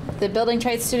 The building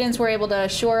trade students were able to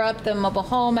shore up the mobile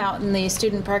home out in the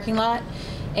student parking lot,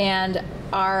 and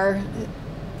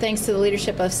thanks to the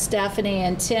leadership of Stephanie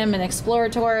and Tim and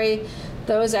Exploratory,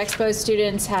 those Expo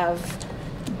students have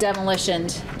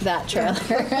demolitioned that trailer.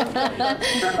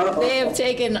 They have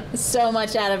taken so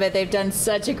much out of it. They've done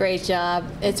such a great job.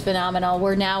 It's phenomenal.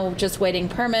 We're now just waiting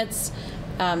permits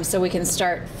so we can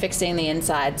start fixing the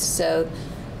insides. So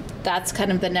that's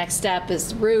kind of the next step,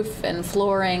 is roof and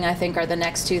flooring, I think, are the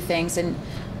next two things. And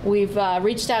we've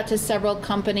reached out to several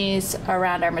companies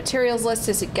around our materials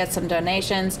list to get some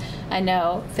donations. I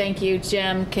know, thank you,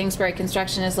 Jim, Kingsbury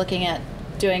Construction is looking at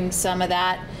doing some of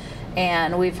that.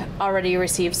 And we've already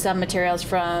received some materials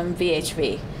from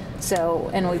VHV.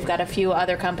 So, and we've got a few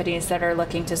other companies that are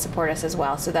looking to support us as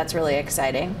well. So that's really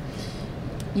exciting.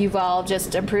 You've all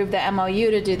just approved the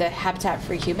MOU to do the Habitat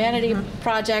for Humanity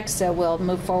project, so we'll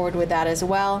move forward with that as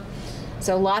well.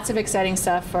 So lots of exciting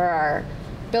stuff for our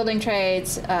building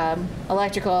trades,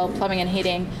 electrical, plumbing and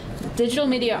heating. Digital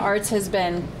Media Arts has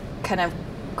been kind of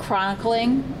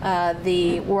chronicling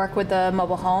the work with the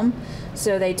mobile home.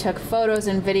 So they took photos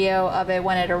and video of it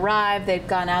when it arrived. They've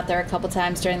gone out there a couple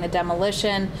times during the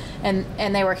demolition,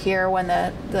 and they were here when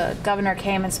the governor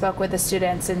came and spoke with the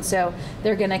students. And so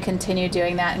they're going to continue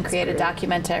doing that and create a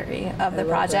documentary of the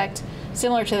project,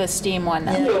 similar to the STEAM one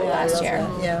that we did last year.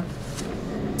 Yeah.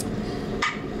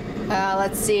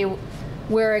 Let's see.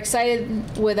 We're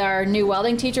excited with our new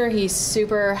welding teacher. He's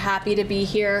super happy to be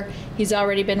here. He's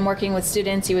already been working with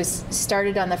students. He was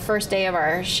started on the first day of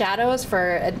our shadows for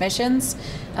admissions,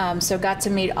 so got to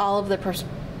meet all of the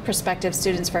prospective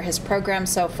students for his program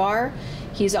so far.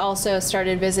 He's also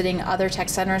started visiting other tech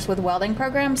centers with welding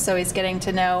programs, so he's getting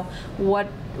to know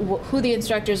who the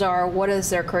instructors are, what is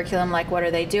their curriculum like, what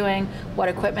are they doing, what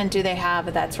equipment do they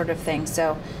have, that sort of thing.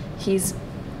 So he's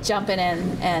jumping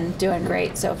in and doing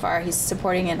great so far. He's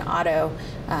supporting an auto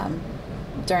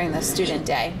during the student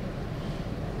day.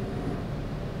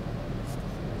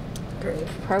 Great.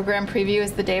 Program preview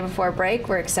is the day before break.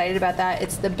 We're excited about that.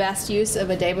 It's the best use of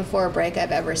a day before break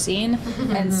I've ever seen,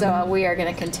 and so we are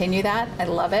going to continue that. I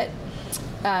love it.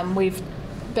 We've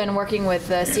been working with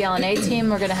the CLNA team.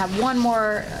 We're going to have one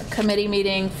more committee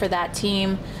meeting for that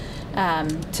team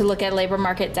to look at labor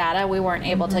market data. We weren't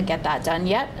able to get that done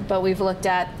yet, but we've looked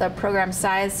at the program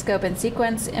size, scope, and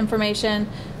sequence information,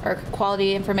 or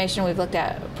quality information. We've looked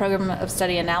at program of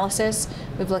study analysis.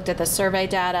 We've looked at the survey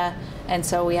data, and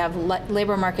so we have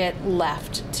labor market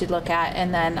left to look at,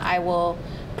 and then I will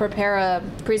prepare a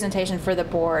presentation for the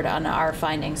board on our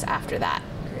findings after that.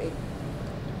 Great.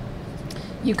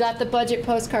 You got the budget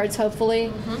postcards,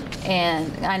 hopefully,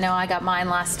 and I know I got mine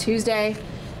last Tuesday.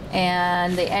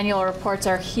 And the annual reports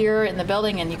are here in the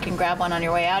building, and you can grab one on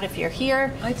your way out if you're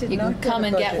here. I did you can not come get a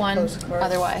and get budget one postcard.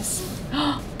 otherwise.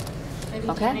 Maybe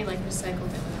Okay. Jenny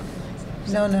recycled it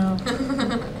without realizing. No.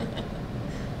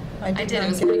 I did. It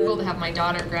was pretty cool to have my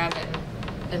daughter grab it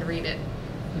and read it.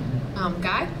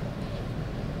 Guy?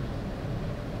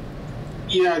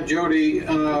 Yeah, Jody,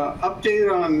 update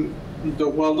on the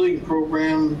welding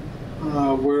program,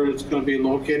 where it's going to be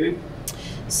located?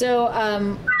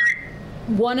 So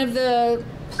one of the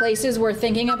places we're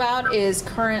thinking about is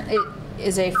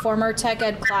a former tech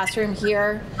ed classroom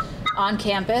here on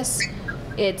campus.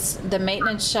 It's the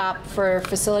maintenance shop for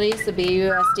facilities, the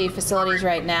BUSD facilities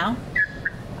right now.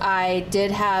 I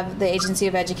did have the Agency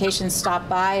of Education stop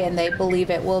by, and they believe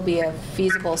it will be a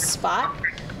feasible spot.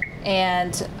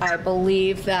 And I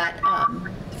believe that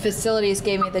facilities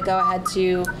gave me the go-ahead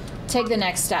to take the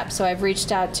next step. So I've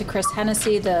reached out to Chris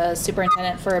Hennessy, the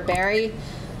superintendent for Barry,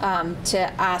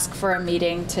 to ask for a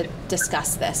meeting to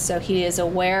discuss this. So he is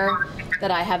aware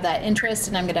that I have that interest,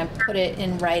 and I'm going to put it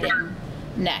in writing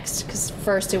next. Because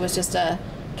first it was just a,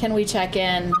 can we check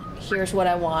in? Here's what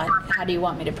I want. How do you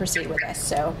want me to proceed with this?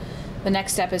 So the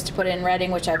next step is to put it in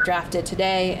writing, which I've drafted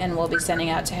today, and we'll be sending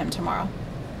out to him tomorrow.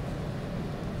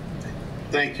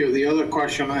 Thank you. The other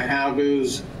question I have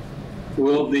is,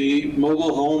 will the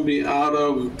mobile home be out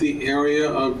of the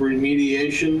area of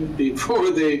remediation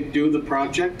before they do the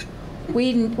project?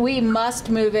 We must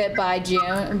move it by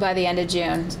June, by the end of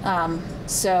June.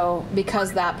 So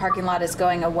because that parking lot is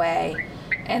going away,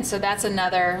 and so that's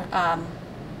another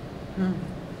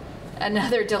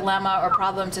another dilemma or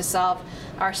problem to solve.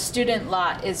 Our student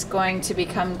lot is going to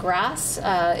become grass.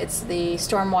 It's the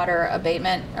stormwater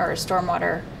abatement or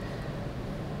stormwater,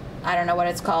 I don't know what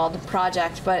it's called,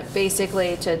 project, but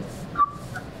basically to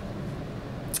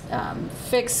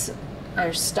fix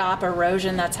or stop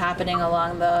erosion that's happening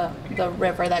along the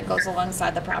river that goes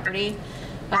alongside the property.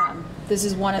 This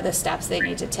is one of the steps they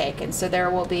need to take, and so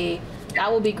that will be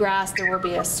grass. There will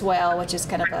be a swale, which is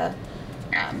kind of a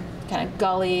kind of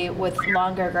gully with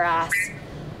longer grass,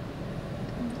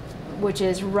 which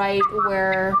is right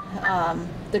where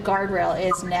the guardrail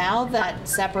is now that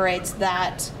separates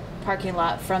that parking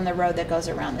lot from the road that goes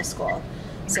around the school.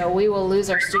 So we will lose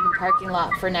our student parking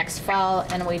lot for next fall,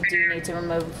 and we do need to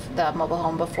remove the mobile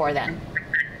home before then.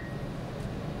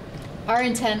 Our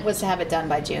intent was to have it done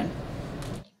by June.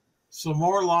 So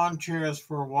more lawn chairs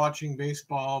for watching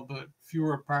baseball, but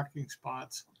fewer parking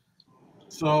spots.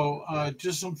 So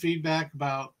just some feedback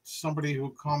about somebody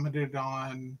who commented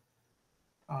on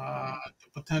the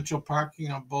potential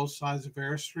parking on both sides of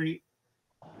Air Street.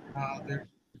 I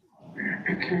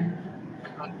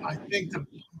think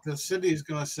the city is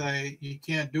going to say you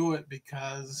can't do it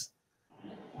because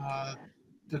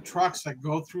the trucks that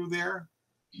go through there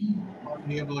won't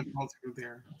be able to go through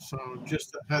there. So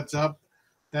just a heads up,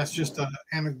 that's just an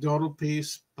anecdotal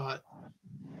piece, but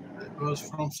it goes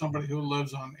from somebody who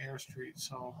lives on Air Street.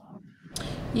 So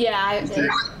yeah,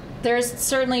 there's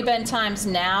certainly been times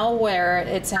now where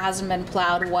it hasn't been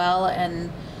plowed well,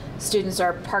 and students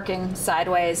are parking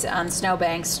sideways on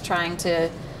snowbanks trying to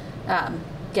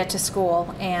get to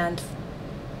school, and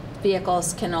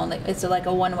vehicles can only, it's like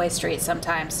a one-way street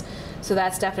sometimes. So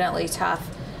that's definitely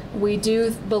tough. We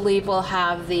do believe we'll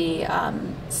have the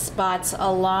spots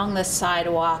along the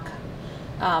sidewalk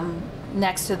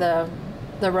next to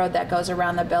the road that goes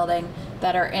around the building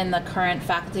that are in the current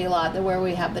faculty lot where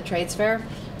we have the trades fair.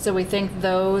 So we think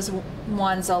those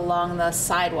ones along the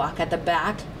sidewalk at the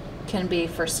back can be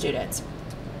for students.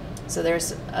 So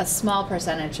there's a small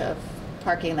percentage of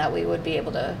parking that we would be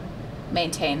able to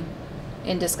maintain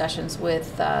in discussions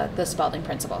with the Spalding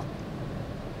principal.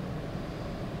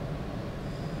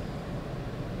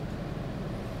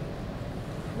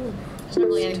 There's not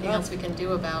really anything else we can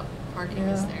do about parking,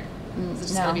 is there? Is it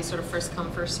just going to be sort of first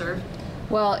come, first serve?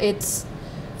 Well, it's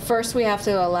first we have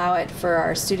to allow it for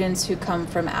our students who come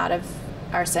from out of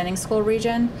our sending school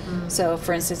region. So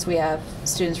for instance, we have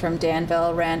students from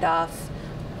Danville, Randolph,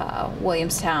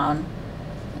 Williamstown,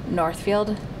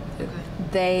 Northfield. Okay.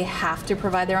 They have to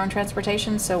provide their own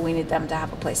transportation, so we need them to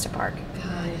have a place to park.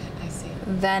 Got it, I see.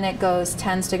 Then it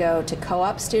tends to go to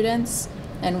co-op students,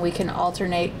 and we can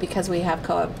alternate because we have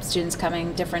co-op students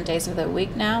coming different days of the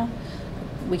week now.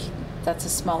 That's a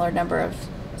smaller number of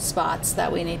spots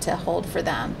that we need to hold for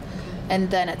them.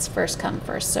 And then it's first come,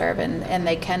 first serve, and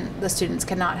the students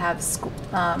cannot have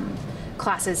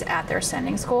classes at their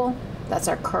sending school. That's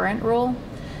our current rule,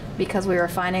 because we were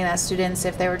finding that students,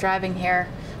 if they were driving here,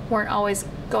 weren't always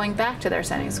going back to their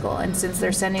sending school. And since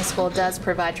their sending school does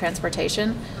provide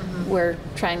transportation, we're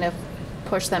trying to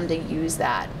push them to use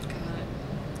that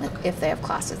if they have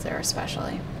classes there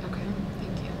especially. Okay,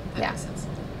 thank you. That makes sense.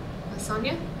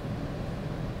 Sonia?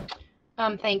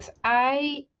 Thanks.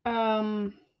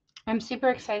 I'm super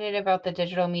excited about the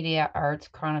digital media arts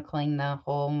chronicling the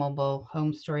whole mobile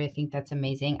home story. I think that's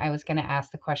amazing. I was going to ask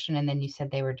the question, and then you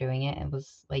said they were doing it. It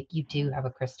was like, you do have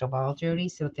a crystal ball, Jody,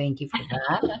 so thank you for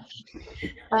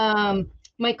that.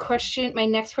 My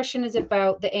next question is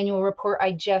about the annual report.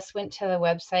 I just went to the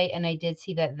website and I did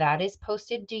see that is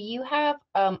posted. Do you have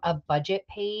a budget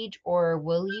page, or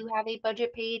will you have a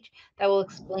budget page that will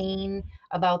explain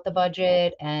about the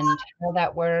budget and how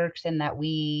that works, and that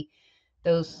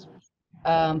those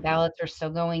ballots are still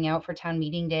going out for town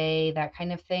meeting day, that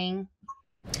kind of thing?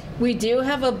 We do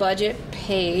have a budget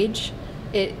page.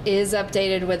 It is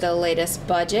updated with the latest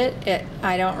budget.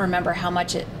 I don't remember how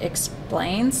much it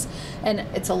explains, and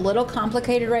it's a little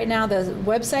complicated right now. The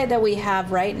website that we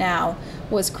have right now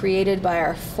was created by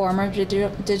our former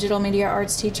digital media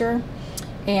arts teacher,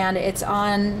 And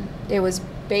it was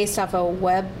based off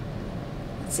a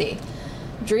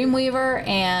Dreamweaver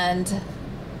and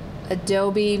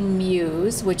Adobe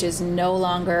Muse, which is no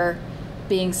longer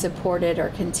being supported or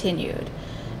continued.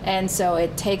 And so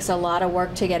it takes a lot of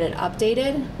work to get it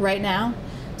updated right now.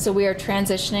 So we are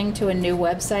transitioning to a new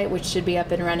website, which should be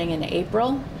up and running in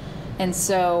April. And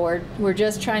so we're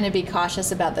just trying to be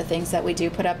cautious about the things that we do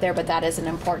put up there, but that is an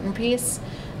important piece.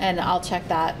 And I'll check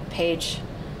that page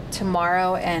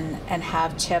tomorrow and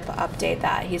have Chip update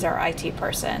that. He's our IT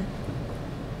person.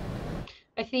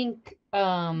 I think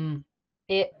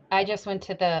I just went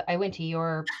to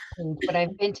your page, but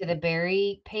I've been to the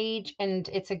Berry page, and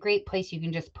it's a great place. You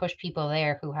can just push people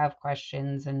there who have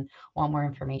questions and want more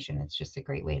information. It's just a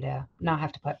great way to not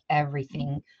have to put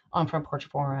everything on Front Porch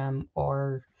Forum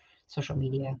or social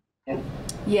media.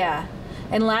 Yeah.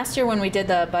 And last year when we did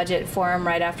the budget forum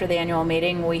right after the annual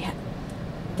meeting,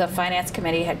 the finance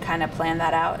committee had kind of planned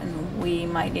that out, and we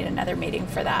might need another meeting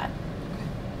for that.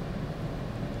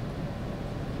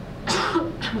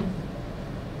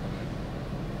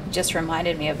 Just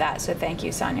reminded me of that, so thank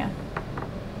you, Sonia.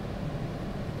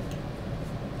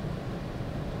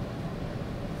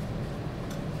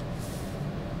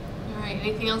 All right,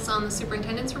 anything else on the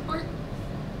superintendent's report?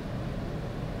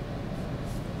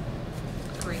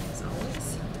 Great, as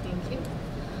always. Thank you.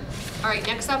 All right,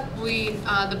 next up,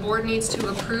 the board needs to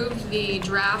approve the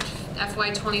draft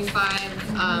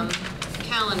FY25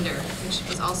 calendar, which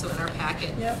was also in our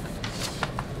packet. Yep.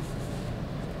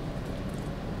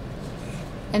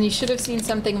 And you should have seen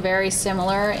something very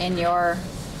similar in your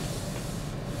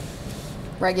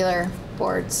regular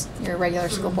boards, your regular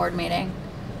school board meeting.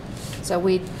 So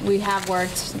we have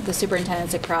worked, the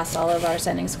superintendents across all of our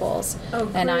sending schools,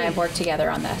 and I have worked together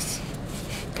on this.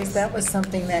 Because that was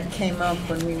something that came up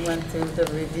when we went through the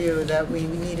review, that we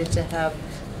needed to have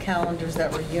calendars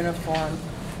that were uniform.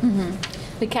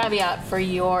 Mm-hmm. The caveat for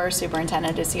your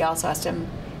superintendent is he also has to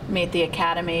meet the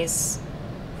academies,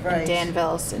 right,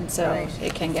 Danville's, and so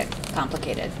it can get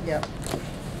complicated. Yep.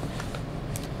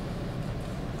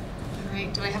 All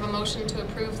right, do I have a motion to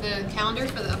approve the calendar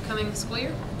for the upcoming school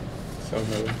year? So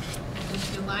moved.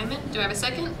 Thank you, Lyman. Do I have a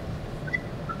second?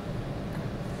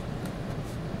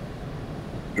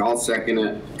 I'll second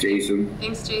it, Jason.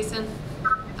 Thanks, Jason.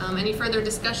 Any further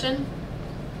discussion?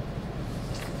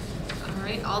 All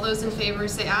right, all those in favor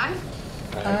say aye.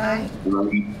 Aye.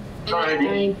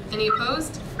 Aye. Any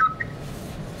opposed?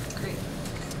 Great.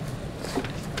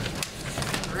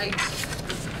 All right.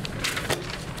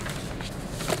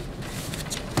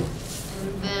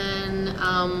 And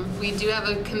then we do have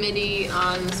a committee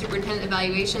on the superintendent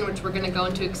evaluation, which we're going to go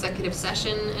into executive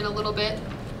session in a little bit.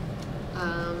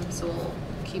 So we'll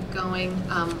keep going.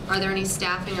 Are there any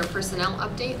staffing or personnel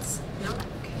updates? No? Okay.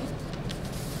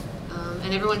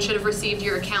 And everyone should have received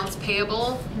your accounts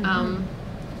payable.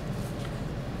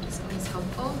 It's always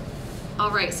helpful.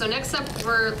 All right, so next up,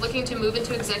 we're looking to move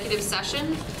into executive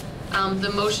session.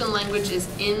 The motion language is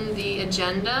in the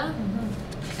agenda.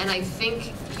 And I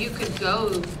think you could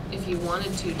go if you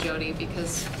wanted to, Jody,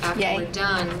 because after we're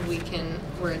done,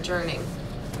 we're adjourning.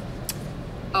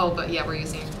 Oh, but yeah, we're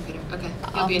using your computer. Okay,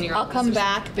 you'll be in your I'll office come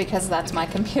back because that's my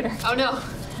computer. Oh, no.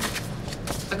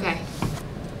 Okay.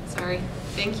 Sorry.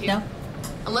 Thank you. No.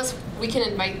 Unless we can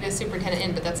invite the superintendent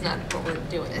in, but that's not what we're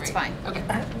doing, It's right? fine. Okay.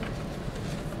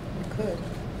 Good.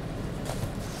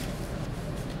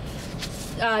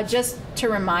 Just to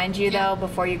remind you though,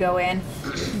 before you go in,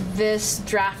 this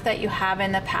draft that you have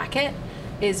in the packet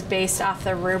is based off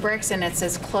the rubrics, and it's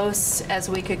as close as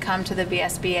we could come to the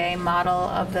VSBA model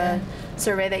of the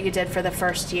survey that you did for the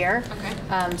first year.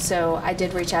 Okay. So I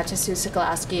did reach out to Sue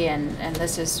Sokolowski, and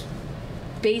this is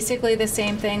basically the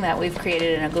same thing that we've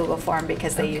created in a Google form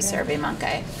because they use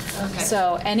SurveyMonkey. Okay.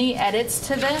 So any edits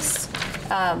to this,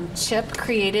 Chip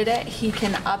created it. He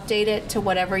can update it to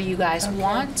whatever you guys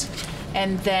want,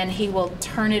 and then he will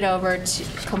turn it over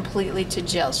completely to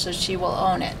Jill, so she will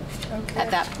own it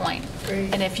at that point.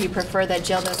 Great. And if you prefer that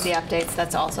Jill does the updates,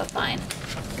 that's also fine.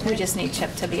 We just need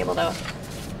Chip to be able to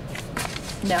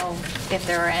know if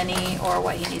there are any or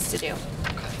what he needs to do.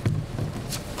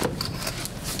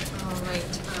 All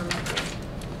right.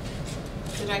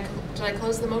 Did I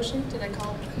close the motion? Did I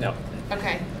call? No.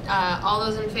 Okay. All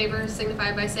those in favor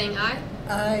signify by saying aye.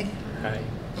 Aye. Aye.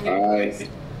 Any opposed?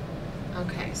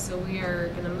 Okay, so we are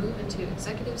going to move into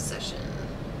executive session.